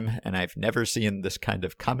time, and I've never seen this kind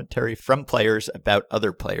of commentary from players about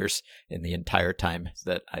other players in the entire time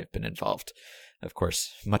that I've been involved. Of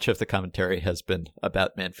course, much of the commentary has been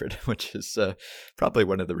about Manfred, which is probably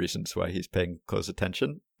one of the reasons why he's paying close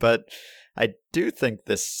attention. But I do think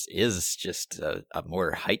this is just a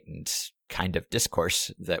more heightened kind of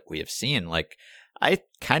discourse that we have seen. Like, I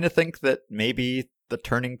kind of think that maybe the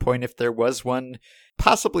turning point, if there was one,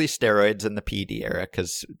 possibly steroids in the PED era,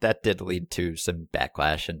 because that did lead to some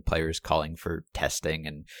backlash and players calling for testing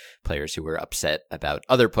and players who were upset about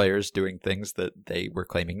other players doing things that they were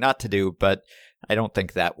claiming not to do. But I don't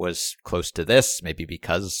think that was close to this, maybe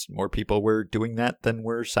because more people were doing that than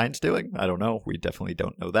were sign stealing. I don't know. We definitely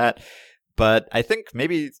don't know that. But I think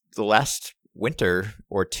maybe the last winter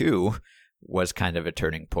or two was kind of a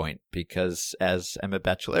turning point because, as Emma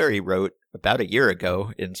Baccellieri wrote about a year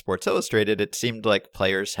ago in Sports Illustrated, it seemed like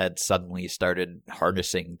players had suddenly started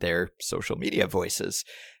harnessing their social media voices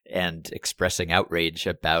and expressing outrage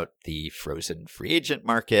about the frozen free agent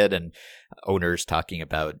market and owners talking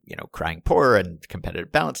about, crying poor and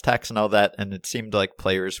competitive balance tax and all that. And it seemed like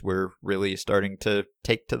players were really starting to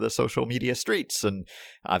take to the social media streets. And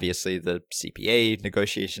obviously the CBA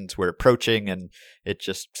negotiations were approaching, and it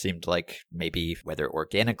just seemed like maybe whether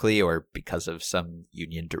organically or because of some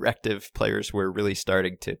union directive, players were really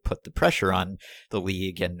starting to put the pressure on the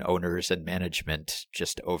league and owners and management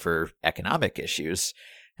just over economic issues.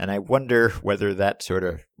 And I wonder whether that sort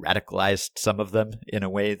of radicalized some of them in a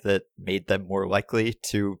way that made them more likely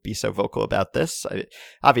to be so vocal about this.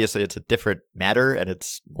 Obviously, it's a different matter and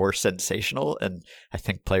it's more sensational. And I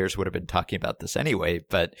think players would have been talking about this anyway.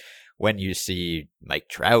 But when you see Mike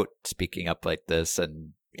Trout speaking up like this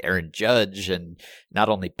and Aaron Judge and not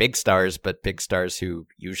only big stars, but big stars who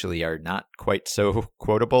usually are not quite so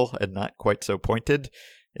quotable and not quite so pointed,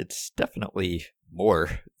 it's definitely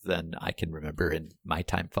more than I can remember in my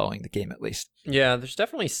time following the game, at least. Yeah, there's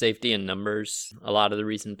definitely safety in numbers. A lot of the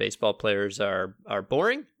reason baseball players are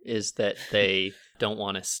boring is that they don't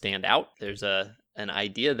want to stand out. There's an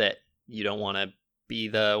idea that you don't want to be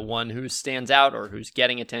the one who stands out or who's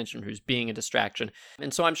getting attention, who's being a distraction.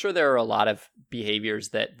 And so I'm sure there are a lot of behaviors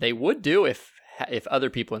that they would do if other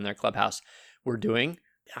people in their clubhouse were doing.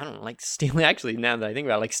 I don't know, like stealing, actually, now that I think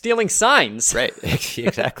about it, like stealing signs. Right,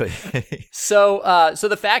 exactly. So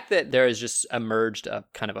the fact that there has just emerged a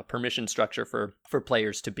kind of a permission structure for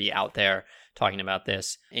players to be out there talking about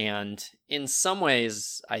this. And in some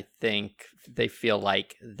ways, I think they feel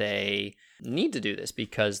like they need to do this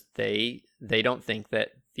because they don't think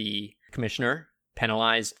that the commissioner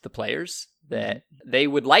penalized the players, that they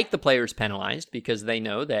would like the players penalized because they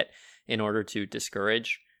know that in order to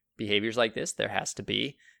discourage behaviors like this, there has to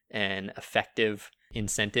be an effective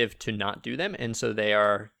incentive to not do them. And so they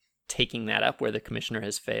are taking that up where the commissioner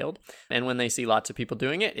has failed. And when they see lots of people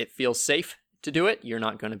doing it, it feels safe to do it. You're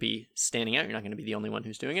not going to be standing out. You're not going to be the only one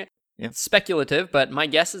who's doing it. Yeah. It's speculative, but my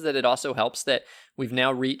guess is that it also helps that we've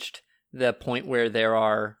now reached the point where there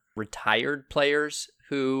are retired players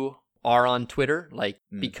who are on Twitter,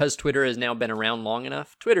 because Twitter has now been around long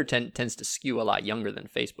enough. Twitter tends to skew a lot younger than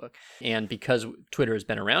Facebook. And because Twitter has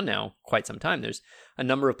been around now quite some time, there's a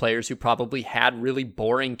number of players who probably had really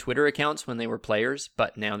boring Twitter accounts when they were players,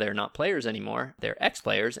 but now they're not players anymore. They're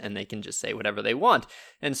ex-players and they can just say whatever they want.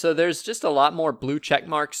 And so there's just a lot more blue check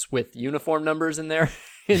marks with uniform numbers in their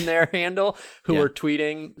handle who are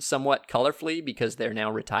tweeting somewhat colorfully because they're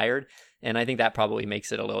now retired. And I think that probably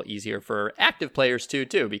makes it a little easier for active players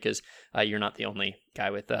too, because you're not the only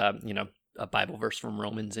guy with, a Bible verse from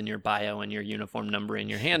Romans in your bio and your uniform number in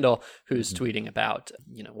your handle who's tweeting about,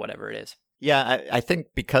 whatever it is. Yeah, I think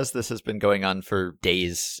because this has been going on for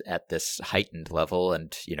days at this heightened level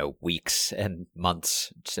and, weeks and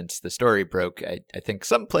months since the story broke, I think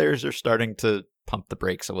some players are starting to pump the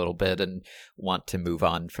brakes a little bit and want to move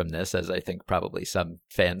on from this, as I think probably some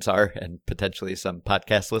fans are and potentially some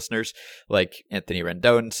podcast listeners. Like Anthony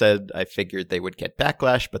Rendon said, I figured they would get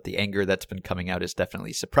backlash, but the anger that's been coming out is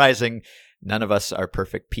definitely surprising. None of us are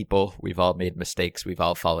perfect people. We've all made mistakes. We've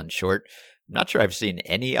all fallen short. I'm not sure I've seen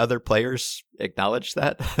any other players acknowledge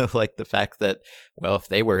that, like the fact that, well, if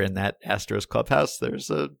they were in that Astros clubhouse, there's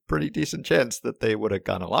a pretty decent chance that they would have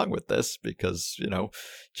gone along with this because,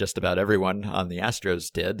 just about everyone on the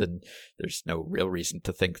Astros did. And there's no real reason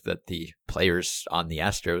to think that the players on the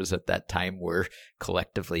Astros at that time were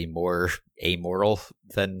collectively more amoral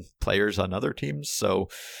than players on other teams. So,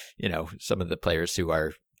 some of the players who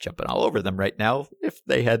are jumping all over them right now, if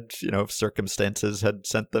they had, if circumstances had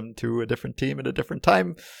sent them to a different team at a different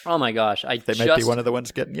time. Oh my gosh. They might be one of the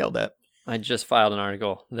ones getting yelled at. I just filed an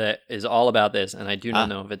article that is all about this, and I do not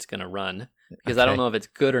know if it's going to run because I don't know if it's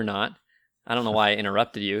good or not. I don't know why I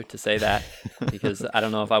interrupted you to say that because I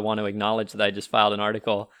don't know if I want to acknowledge that I just filed an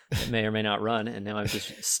article that may or may not run, and now I've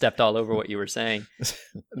just stepped all over what you were saying.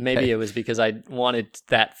 Maybe it was because I wanted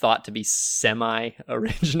that thought to be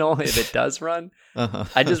semi-original if it does run.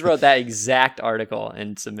 I just wrote that exact article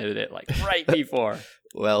and submitted it right before.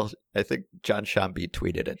 Well, I think John Shambi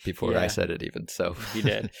tweeted it before I said it even, so he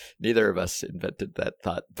did. Neither of us invented that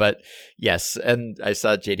thought. But yes, and I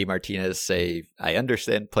saw JD Martinez say, I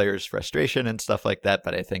understand players' frustration and stuff like that,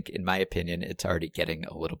 but I think, in my opinion, it's already getting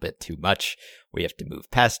a little bit too much. We have to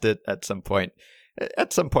move past it at some point.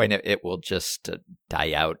 At some point, it will just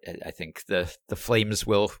die out. I think the flames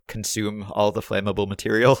will consume all the flammable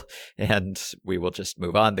material, and we will just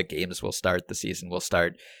move on. The games will start. The season will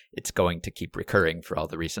start. It's going to keep recurring for all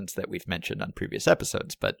the reasons that we've mentioned on previous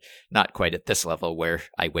episodes, but not quite at this level where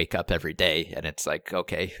I wake up every day and it's like,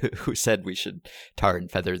 okay, who said we should tar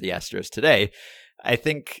and feather the Astros today? I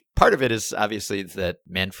think part of it is obviously that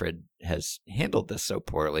Manfred has handled this so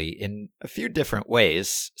poorly in a few different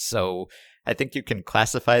ways. So I think you can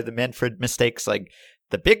classify the Manfred mistakes. Like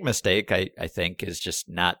the big mistake, I think, is just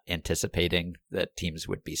not anticipating that teams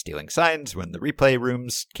would be stealing signs when the replay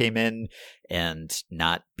rooms came in and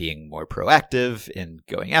not being more proactive in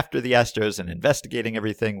going after the Astros and investigating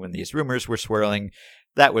everything when these rumors were swirling.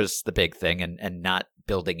 That was the big thing, and not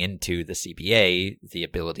building into the CBA the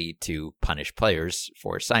ability to punish players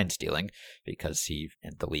for sign stealing, because he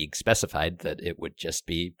and the league specified that it would just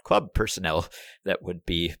be club personnel that would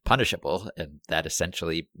be punishable, and that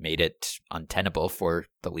essentially made it untenable for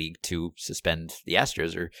the league to suspend the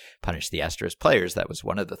Astros or punish the Astros players. That was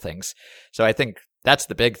one of the things. So I think that's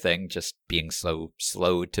the big thing, just being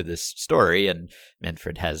slow to this story, and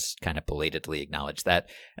Manfred has kind of belatedly acknowledged that.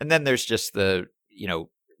 And then there's just the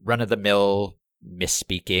run-of-the-mill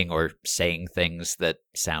misspeaking or saying things that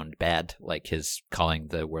sound bad, like his calling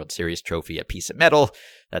the World Series trophy a piece of metal.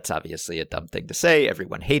 That's obviously a dumb thing to say.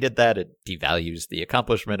 Everyone hated that. It devalues the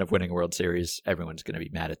accomplishment of winning a World Series. Everyone's going to be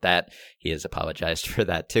mad at that. He has apologized for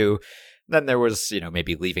that too. Then there was,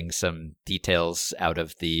 maybe leaving some details out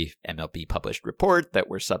of the MLB published report that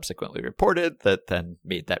were subsequently reported that then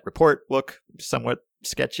made that report look somewhat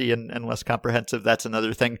sketchy and less comprehensive. That's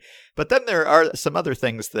another thing. But then there are some other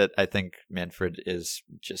things that I think Manfred is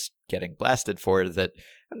just getting blasted for that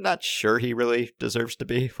I'm not sure he really deserves to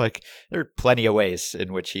be. Like, there are plenty of ways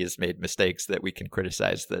in which he has made mistakes that we can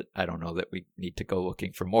criticize that I don't know that we need to go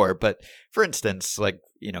looking for more. But for instance,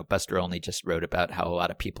 Buster Olney just wrote about how a lot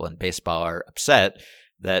of people in baseball are upset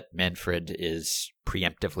that Manfred is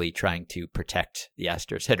preemptively trying to protect the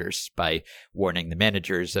Astros hitters by warning the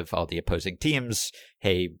managers of all the opposing teams,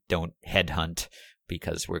 hey, don't headhunt,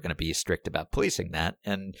 because we're going to be strict about policing that.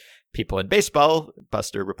 And people in baseball,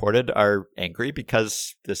 Buster reported, are angry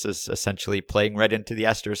because this is essentially playing right into the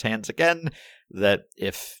Astros' hands again, that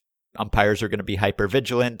if umpires are going to be hyper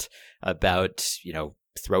vigilant about,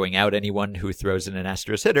 throwing out anyone who throws in an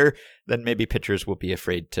Astros hitter, then maybe pitchers will be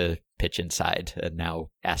afraid to pitch inside. And now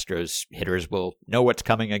Astros hitters will know what's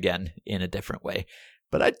coming again in a different way.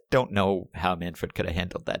 But I don't know how Manfred could have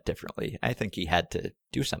handled that differently. I think he had to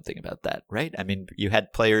do something about that, right? I mean, you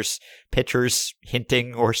had pitchers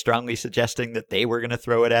hinting or strongly suggesting that they were going to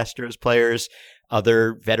throw at Astros players,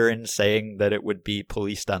 other veterans saying that it would be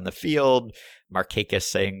policed on the field, Markakis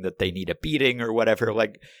saying that they need a beating or whatever.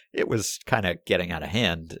 Like, it was kind of getting out of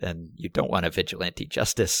hand, and you don't want a vigilante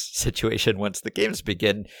justice situation once the games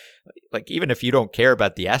begin. Like, even if you don't care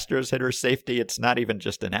about the Astros hitters' safety, it's not even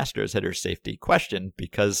just an Astros hitters' safety question,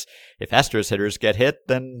 because if Astros hitters get hit,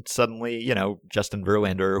 then suddenly, Justin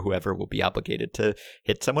Verlander or whoever will be obligated to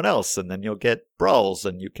hit someone else, and then you'll get brawls,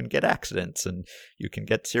 and you can get accidents, and you can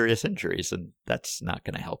get serious injuries, and that's not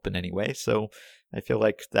going to help in any way. So I feel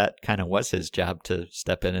like that kind of was his job, to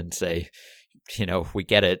step in and say, we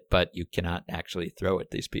get it, but you cannot actually throw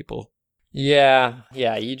at these people. Yeah,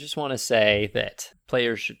 you just want to say that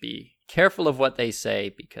players should be careful of what they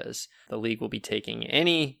say, because the league will be taking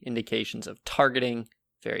any indications of targeting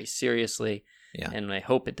very seriously. Yeah. And I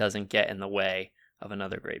hope it doesn't get in the way of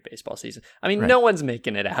another great baseball season. I mean, No one's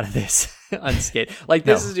making it out of this unscathed. Like,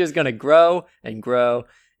 this is just going to grow and grow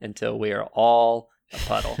until we are all a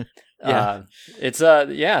puddle. This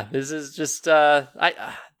is just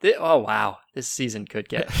oh wow, this season could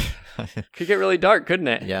get really dark, couldn't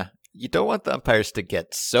it? Yeah. You don't want the umpires to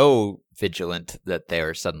get so vigilant that they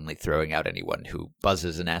are suddenly throwing out anyone who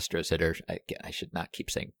buzzes an Astros hitter. I should not keep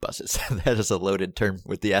saying buzzes. That is a loaded term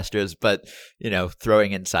with the Astros, but,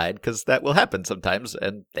 throwing inside, because that will happen sometimes,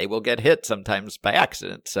 and they will get hit sometimes by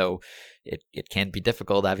accident. So it can be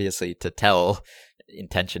difficult, obviously, to tell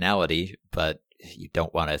intentionality, but you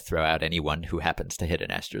don't want to throw out anyone who happens to hit an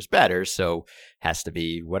Astros batter. So has to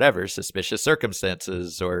be whatever, suspicious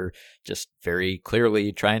circumstances or just very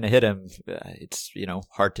clearly trying to hit him. It's,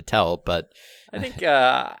 hard to tell, but I think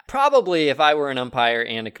probably if I were an umpire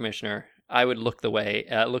and a commissioner, I would look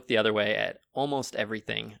the other way at almost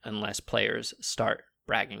everything, unless players start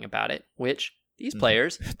bragging about it, which these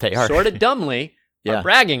players they are sort of dumbly are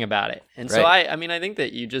bragging about it. And so I think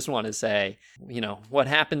that you just want to say, what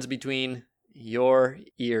happens between your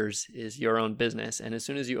ears is your own business. And as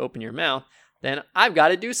soon as you open your mouth, then I've got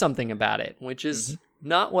to do something about it, which is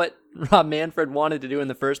not what Rob Manfred wanted to do in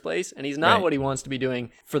the first place. And he's not what he wants to be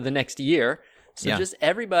doing for the next year. So just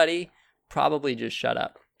everybody probably just shut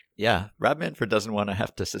up. Yeah, Rob Manfred doesn't want to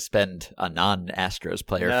have to suspend a non-Astros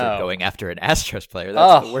player for going after an Astros player.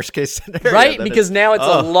 That's the worst case scenario. Right, because now it's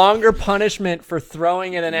a longer punishment for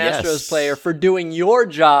throwing at an Astros player for doing your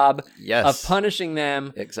job of punishing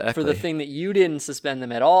them for the thing that you didn't suspend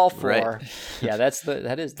them at all for. Right. Yeah,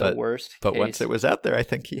 that is the worst But case. Once it was out there, I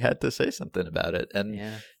think he had to say something about it. And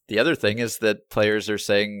the other thing is that players are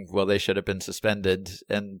saying, well, they should have been suspended.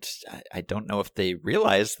 And I don't know if they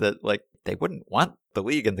realize that, they wouldn't want the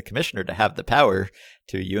league and the commissioner to have the power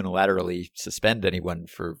to unilaterally suspend anyone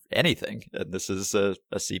for anything. And this is a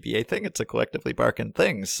CBA thing. It's a collectively bargained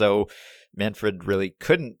thing. So Manfred really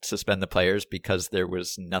couldn't suspend the players because there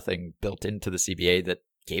was nothing built into the CBA that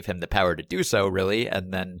gave him the power to do so, really.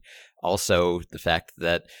 And then also the fact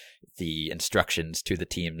that the instructions to the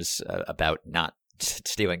teams about not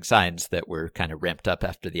stealing signs that were kind of ramped up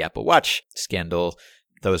after the Apple Watch scandal,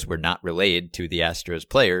 those were not relayed to the Astros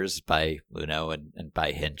players by Luhnow and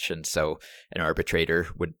by Hinch. And so an arbitrator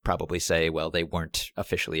would probably say, well, they weren't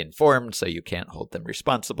officially informed, so you can't hold them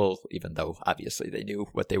responsible, even though obviously they knew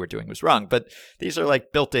what they were doing was wrong. But these are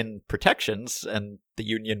built-in protections, and the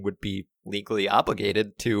union would be legally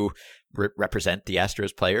obligated to represent the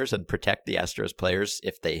Astros players and protect the Astros players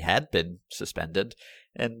if they had been suspended.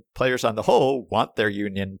 And players on the whole want their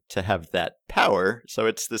union to have that power. So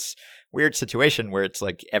it's this weird situation where it's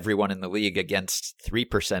like everyone in the league against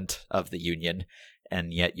 3% of the union,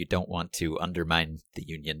 and yet you don't want to undermine the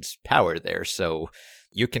union's power there. So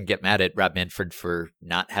you can get mad at Rob Manfred for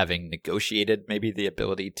not having negotiated maybe the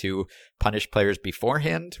ability to punish players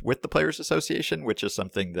beforehand with the Players Association, which is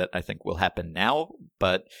something that I think will happen now.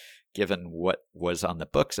 But given what was on the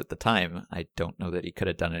books at the time, I don't know that he could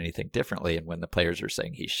have done anything differently. And when the players are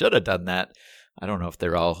saying he should have done that, I don't know if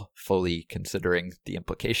they're all fully considering the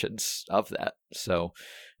implications of that. So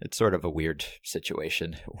it's sort of a weird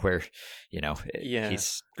situation where,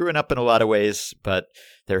 he's screwing up in a lot of ways, but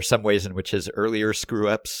there are some ways in which his earlier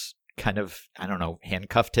screw-ups kind of,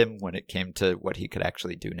 handcuffed him when it came to what he could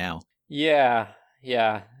actually do now. Yeah.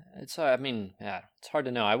 It's hard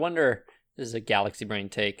to know. I wonder... This is a Galaxy Brain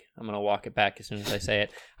take. I'm going to walk it back as soon as I say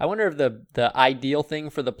it. I wonder if the ideal thing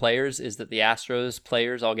for the players is that the Astros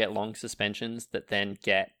players all get long suspensions that then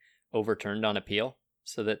get overturned on appeal,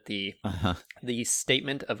 so that the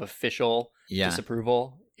statement of official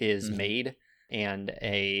disapproval is made, and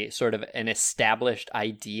a sort of an established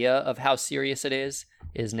idea of how serious it is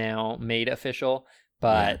now made official,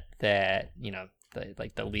 but that,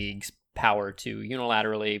 the league's power to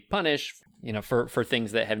unilaterally punish, for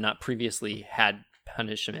things that have not previously had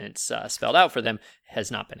punishments spelled out for them, has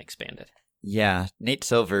not been expanded. Yeah, Nate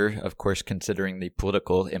Silver, of course, considering the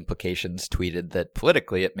political implications, tweeted that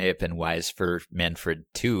politically it may have been wise for Manfred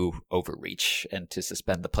to overreach and to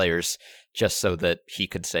suspend the players just so that he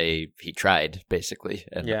could say he tried, basically.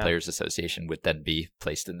 And the Players Association would then be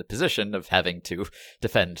placed in the position of having to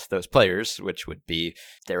defend those players, which would be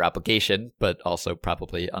their obligation, but also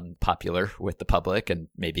probably unpopular with the public and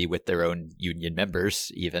maybe with their own union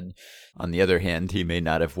members even. On the other hand, he may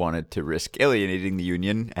not have wanted to risk alienating the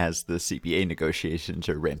union as the CBA negotiations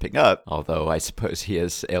are ramping up, although I suppose he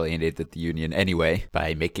has alienated the union anyway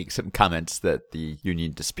by making some comments that the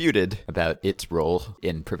union disputed about its role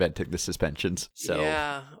in preventing the suspensions. So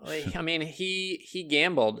yeah, I mean, he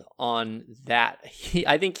gambled on that.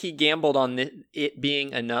 I think he gambled on it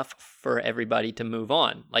being enough for everybody to move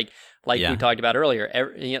on. Like we talked about earlier,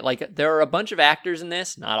 there are a bunch of actors in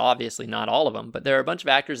this, not all of them, but there are a bunch of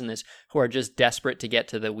actors in this who are just desperate to get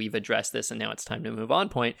to the we've addressed this and now it's time to move on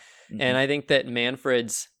point. Mm-hmm. And I think that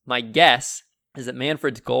my guess is that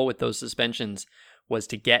Manfred's goal with those suspensions was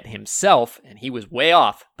to get himself, and he was way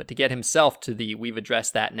off, but to get himself to the we've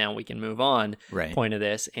addressed that, now we can move on point of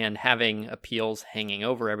this, and having appeals hanging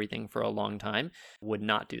over everything for a long time would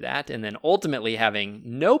not do that. And then ultimately having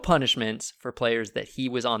no punishments for players that he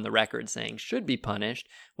was on the record saying should be punished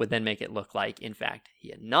would then make it look like, in fact,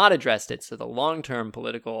 he had not addressed it. So the long-term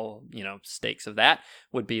political, stakes of that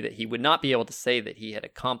would be that he would not be able to say that he had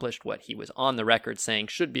accomplished what he was on the record saying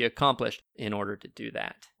should be accomplished in order to do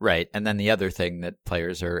that. Right. And then the other thing that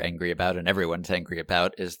players are angry about and everyone's angry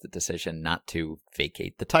about is the decision not to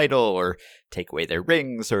vacate the title or take away their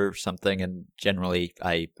rings or something. And generally,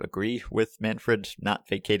 I agree with Manfred not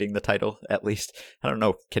vacating the title, at least. I don't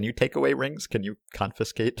know. Can you take away rings? Can you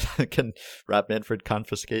confiscate? Can Rob Manfred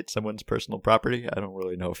confiscate someone's personal property? I don't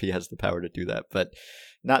really know if he has the power to do that. But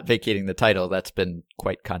not vacating the title, that's been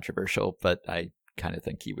quite controversial. But I kind of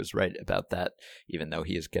think he was right about that, even though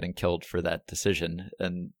he is getting killed for that decision.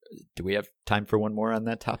 And do we have time for one more on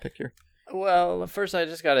that topic here? Well, first I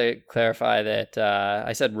just got to clarify that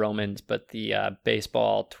I said Romans, but the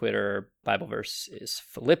baseball Twitter Bible verse is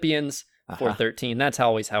Philippians 4:13. That's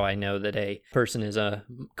always how I know that a person is a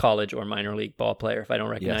college or minor league ball player if I don't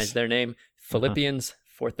recognize their name. Philippians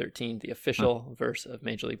 4:13, the official verse of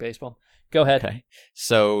Major League Baseball. Go ahead. Okay.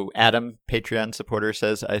 So Adam, Patreon supporter,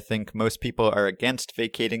 says, I think most people are against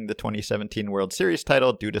vacating the 2017 World Series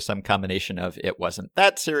title due to some combination of it wasn't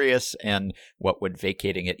that serious and what would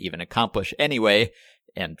vacating it even accomplish anyway.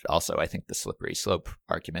 And also, I think the slippery slope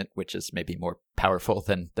argument, which is maybe more powerful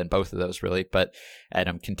than both of those, really. But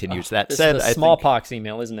Adam continues, that said, this is a smallpox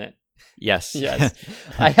email, isn't it? Yes. Yes.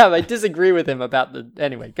 I disagree with him about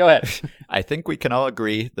anyway, go ahead. I think we can all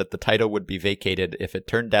agree that the title would be vacated if it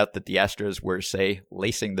turned out that the Astros were, say,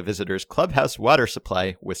 lacing the visitors' clubhouse water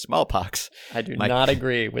supply with smallpox. I do not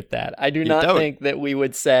agree with that. I do not think that we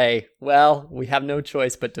would say, well, we have no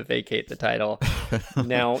choice but to vacate the title.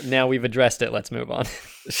 Now we've addressed it. Let's move on.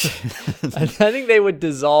 I think they would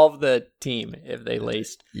dissolve the team if they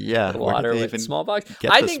laced Yeah, water with smallpox.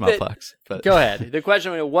 Get I the think smallpox. But Go ahead. The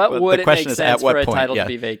question is, what Well, would the it question make is, sense at what for a point, title yeah. to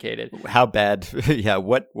be vacated? how bad? Yeah,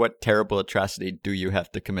 what terrible atrocity do you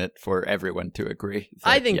have to commit for everyone to agree?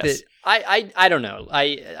 I think yes. that I don't know.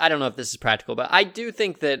 I don't know if this is practical, but I do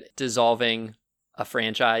think that dissolving a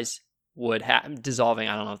franchise would dissolving,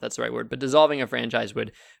 I don't know if that's the right word, but dissolving a franchise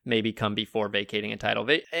would maybe come before vacating a title.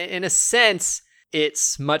 In a sense,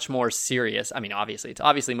 it's much more serious. I mean, it's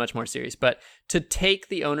obviously much more serious, but to take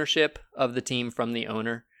the ownership of the team from the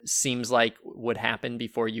owner seems like would happen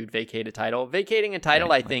before you'd vacate a title. Vacating a title,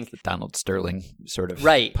 Right, I think, the Donald Sterling sort of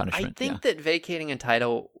punishment. I think that vacating a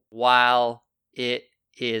title, while it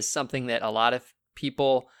is something that a lot of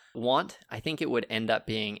people want, I think it would end up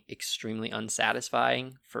being extremely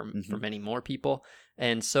unsatisfying for many more people.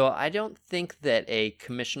 And so I don't think that a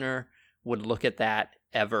commissioner would look at that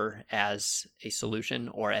ever as a solution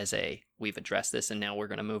or as we've addressed this and now we're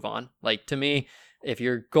going to move on. Like, to me, if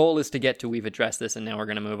your goal is to get to we've addressed this and now we're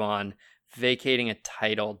going to move on, vacating a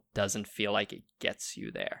title doesn't feel like it gets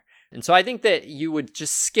you there. And so I think that you would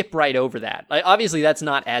just skip right over that. Like, obviously, that's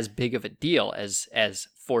not as big of a deal as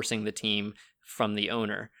forcing the team from the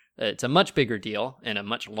owner. It's a much bigger deal and a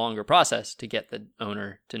much longer process to get the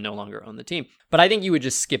owner to no longer own the team. But I think you would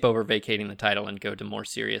just skip over vacating the title and go to more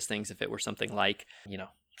serious things if it were something like,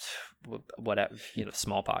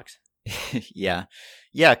 smallpox. Yeah,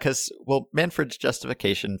 because, Manfred's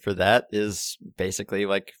justification for that is basically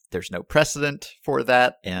like there's no precedent for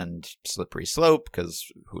that and slippery slope, because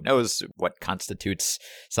who knows what constitutes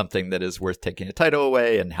something that is worth taking a title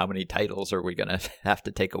away, and how many titles are we going to have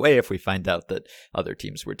to take away if we find out that other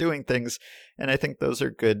teams were doing things. And I think those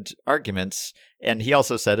are good arguments. And he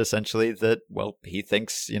also said essentially that, he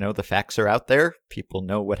thinks, the facts are out there, people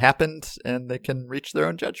know what happened, and they can reach their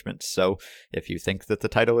own judgments. So if you think that the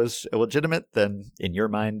title is illegitimate, then in your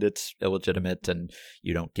mind it's illegitimate, and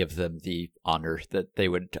you don't give them the honor that they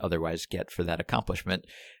would otherwise get for that accomplishment.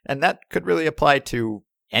 And that could really apply to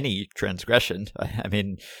any transgression. I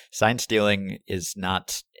mean, sign stealing is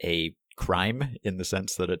not a crime in the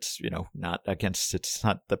sense that it's, it's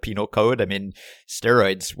not the penal code. I mean,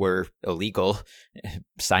 steroids were illegal.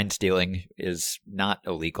 Sign stealing is not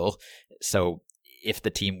illegal. So if the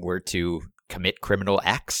team were to commit criminal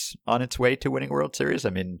acts on its way to winning World Series, I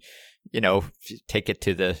mean, take it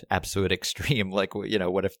to the absolute extreme. Like,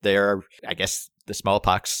 what if I guess the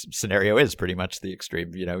smallpox scenario is pretty much the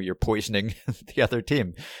extreme. You're poisoning the other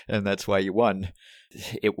team, and that's why you won.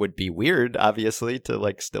 It would be weird, obviously,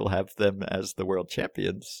 to still have them as the world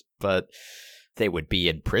champions, but they would be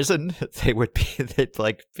in prison. They'd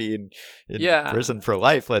be in prison for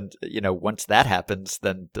life. And, once that happens,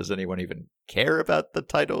 then does anyone even care about the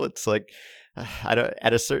title? It's like,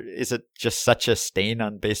 is it just such a stain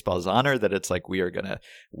on baseball's honor that it's like, we are going to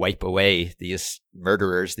wipe away these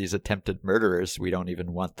murderers, these attempted murderers? We don't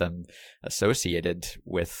even want them associated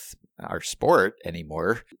with our sport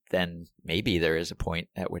anymore. Then maybe there is a point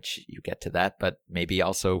at which you get to that, but maybe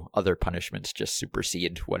also other punishments just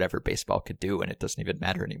supersede whatever baseball could do, and it doesn't even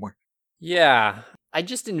matter anymore. Yeah, I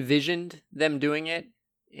just envisioned them doing it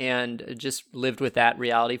and just lived with that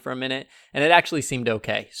reality for a minute, and it actually seemed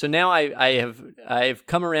okay. So now I've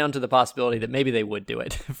come around to the possibility that maybe they would do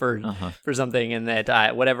it for something, and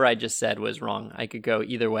that whatever I just said was wrong. I could go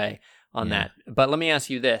either way on that. But let me ask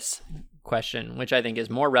you this question, which I think is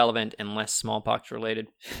more relevant and less smallpox related.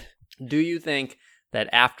 Do you think that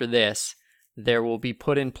after this, there will be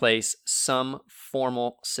put in place some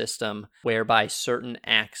formal system whereby certain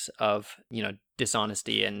acts of,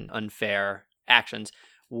 dishonesty and unfair actions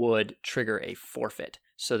would trigger a forfeit,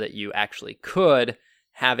 so that you actually could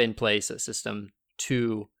have in place a system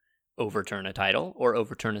to overturn a title or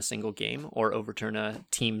overturn a single game or overturn a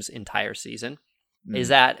team's entire season? Is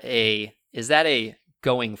that a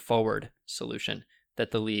going forward solution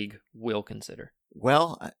that the league will consider?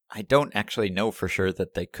 Well, I don't actually know for sure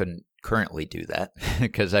that they couldn't currently do that,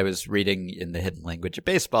 because I was reading in The Hidden Language of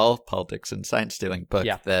Baseball, Politics and Sign Stealing book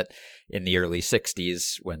that in the early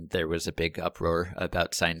 60s, when there was a big uproar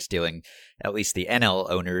about sign stealing, at least the NL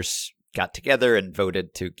owners got together and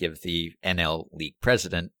voted to give the NL league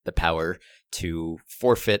president the power to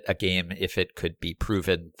forfeit a game if it could be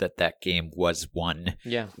proven that that game was won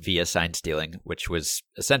via sign stealing, which was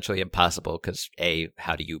essentially impossible because A,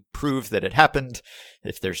 how do you prove that it happened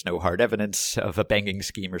if there's no hard evidence of a banging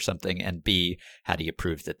scheme or something? And B, how do you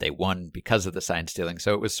prove that they won because of the sign stealing?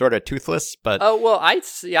 So it was sort of toothless, but... Oh, well, I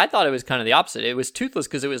thought it was kind of the opposite. It was toothless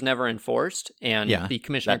because it was never enforced, and the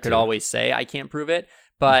commissioner could always say, I can't prove it.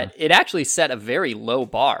 But it actually set a very low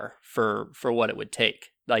bar for what it would take.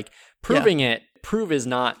 Like, proving it Prove is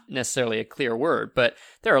not necessarily a clear word, but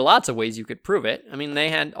there are lots of ways you could prove it. I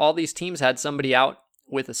mean, all these teams had somebody out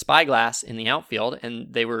with a spyglass in the outfield,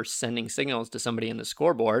 and they were sending signals to somebody in the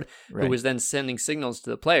scoreboard who was then sending signals to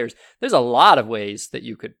the players. There's a lot of ways that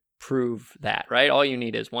you could prove that, right? All you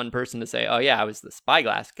need is one person to say, oh yeah, I was the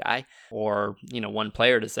spyglass guy, or, one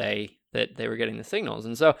player to say that they were getting the signals.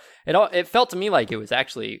 And so it felt to me like it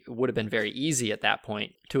would have been very easy at that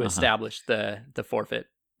point to establish the forfeit.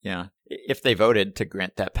 Yeah. If they voted to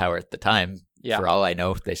grant that power at the time, for all I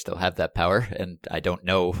know, they still have that power. And I don't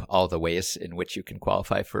know all the ways in which you can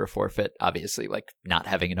qualify for a forfeit. Obviously, like not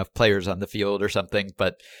having enough players on the field or something,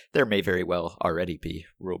 but there may very well already be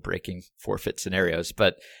rule-breaking forfeit scenarios.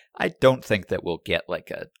 But I don't think that we'll get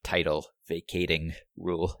like a title vacating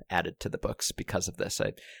rule added to the books because of this.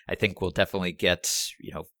 I think we'll definitely get,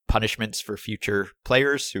 punishments for future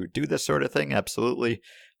players who do this sort of thing. Absolutely.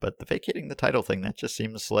 But the vacating the title thing, that just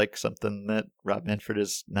seems like something that Rob Manfred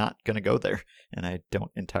is not going to go there. And I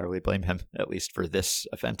don't entirely blame him, at least for this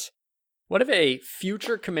offense. What if a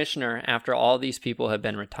future commissioner, after all these people have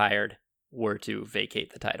been retired, were to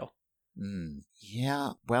vacate the title?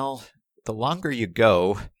 Yeah, well, the longer you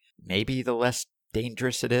go, maybe the less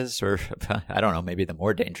dangerous it is, or I don't know, maybe the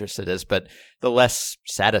more dangerous it is, but the less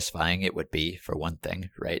satisfying it would be, for one thing,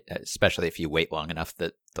 right? Especially if you wait long enough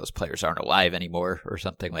that those players aren't alive anymore or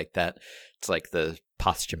something like that. It's like the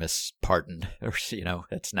posthumous pardon, or,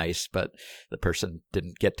 it's nice, but the person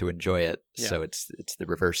didn't get to enjoy it. Yeah. So it's the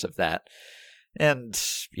reverse of that. And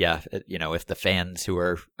yeah, if the fans who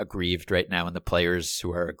are aggrieved right now and the players who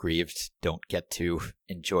are aggrieved don't get to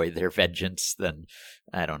enjoy their vengeance, then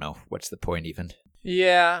I don't know. What's the point even?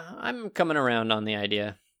 Yeah, I'm coming around on the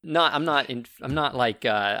idea. I'm not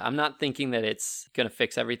thinking that it's going to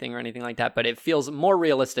fix everything or anything like that, but it feels more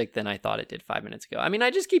realistic than I thought it did 5 minutes ago. I mean,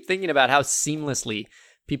 I just keep thinking about how seamlessly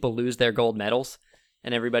people lose their gold medals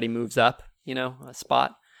and everybody moves up, a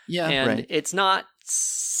spot. Yeah, and right. It's not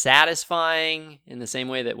satisfying in the same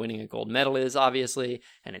way that winning a gold medal is, obviously,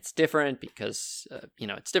 and it's different because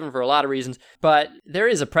it's different for a lot of reasons. But there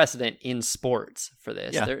is a precedent in sports for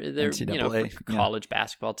this. Yeah, there NCAA, for college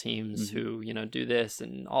basketball teams who do this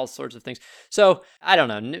and all sorts of things. So I don't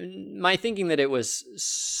know. My thinking that it was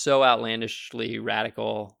so outlandishly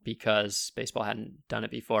radical because baseball hadn't done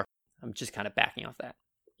it before, I'm just kind of backing off that.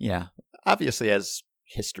 Yeah, obviously, as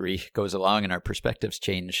history goes along and our perspectives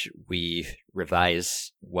change, we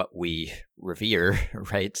revise what we revere,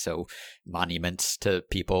 right? So monuments to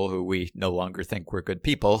people who we no longer think were good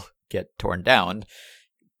people get torn down,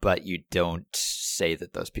 but you don't say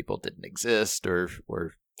that those people didn't exist or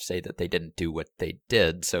say that they didn't do what they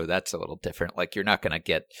did. So that's a little different. Like, you're not going to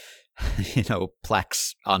get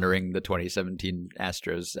plaques honoring the 2017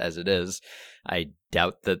 Astros as it is. I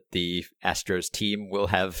doubt that the Astros team will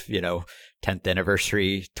have, 10th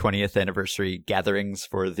anniversary, 20th anniversary gatherings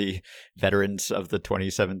for the veterans of the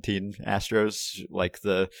 2017 Astros, like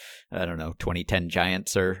the, 2010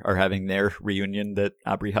 Giants are having their reunion that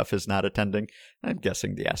Aubrey Huff is not attending. I'm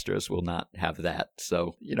guessing the Astros will not have that.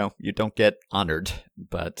 So, you don't get honored,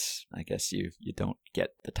 but I guess you don't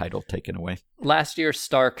get the title taken away. Last year,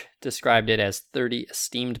 Stark described it as 30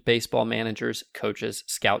 esteemed baseball managers, coaches,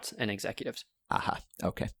 scouts, and executives. Aha.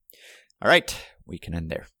 Okay. All right. We can end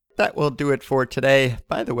there. That will do it for today.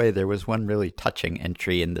 By the way, there was one really touching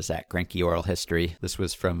entry in the Zack Greinke oral history. This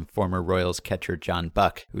was from former Royals catcher John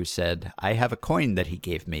Buck, who said, "I have a coin that he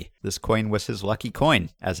gave me. This coin was his lucky coin.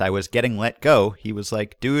 As I was getting let go, he was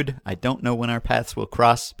like, 'Dude, I don't know when our paths will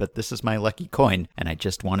cross, but this is my lucky coin, and I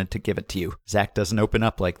just wanted to give it to you.' Zack doesn't open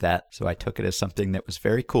up like that, so I took it as something that was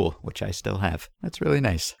very cool, which I still have." That's really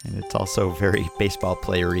nice. And it's also very baseball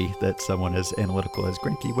playery that someone as analytical as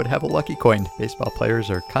Greinke would have a lucky coin. Baseball players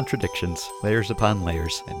are contradictions, layers upon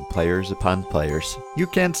layers, and players upon players. You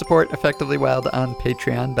can support Effectively Wild on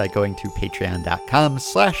Patreon by going to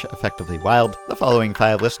patreon.com/effectivelywild. The following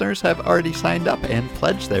 5 listeners have already signed up and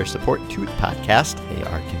pledged their support to the podcast. They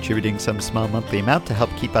are contributing some small monthly amount to help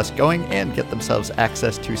keep us going and get themselves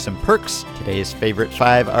access to some perks. Today's favorite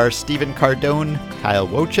 5 are Stephen Cardone, Kyle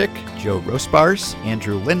Wojcik, Joe Rosbars,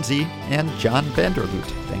 Andrew Lindsay, and John Vanderloot.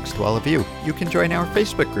 Thanks to all of you. You can join our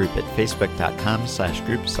Facebook group at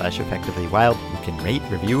facebook.com/group/effectivelywild. You can rate,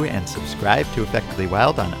 review, and subscribe to Effectively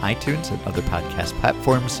Wild on iTunes and other podcast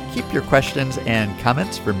platforms. Keep your questions and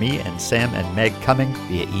comments for me and Sam and Meg coming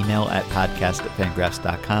via email at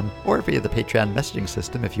podcast@fangraphs.com or via the Patreon messaging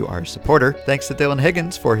system if you are a supporter. Thanks to Dylan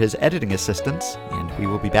Higgins for his editing assistance, and we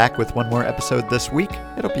will be back with one more episode this week.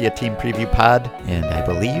 It'll be a team preview pod, and I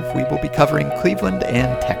believe we will be covering Cleveland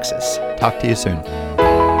and Texas. Talk to you soon.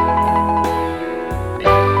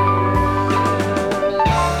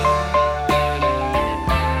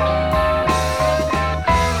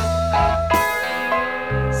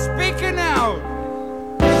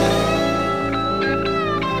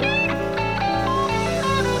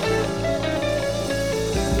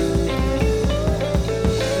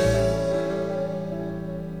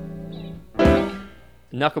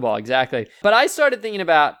 knuckleball, exactly. But I started thinking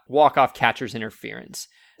about walk-off catcher's interference.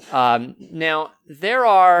 Now, there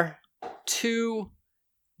are two,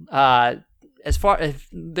 as far as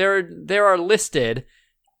there are listed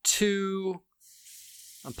two.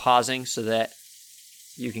 I'm pausing so that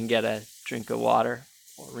you can get a drink of water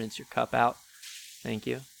or rinse your cup out. Thank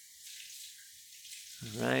you.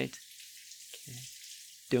 All right. Okay.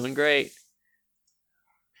 Doing great.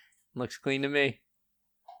 Looks clean to me.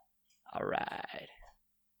 All right.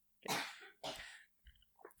 Okay.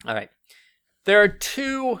 All right. There are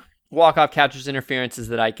two walk-off catcher's interferences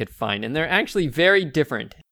that I could find, and they're actually very different.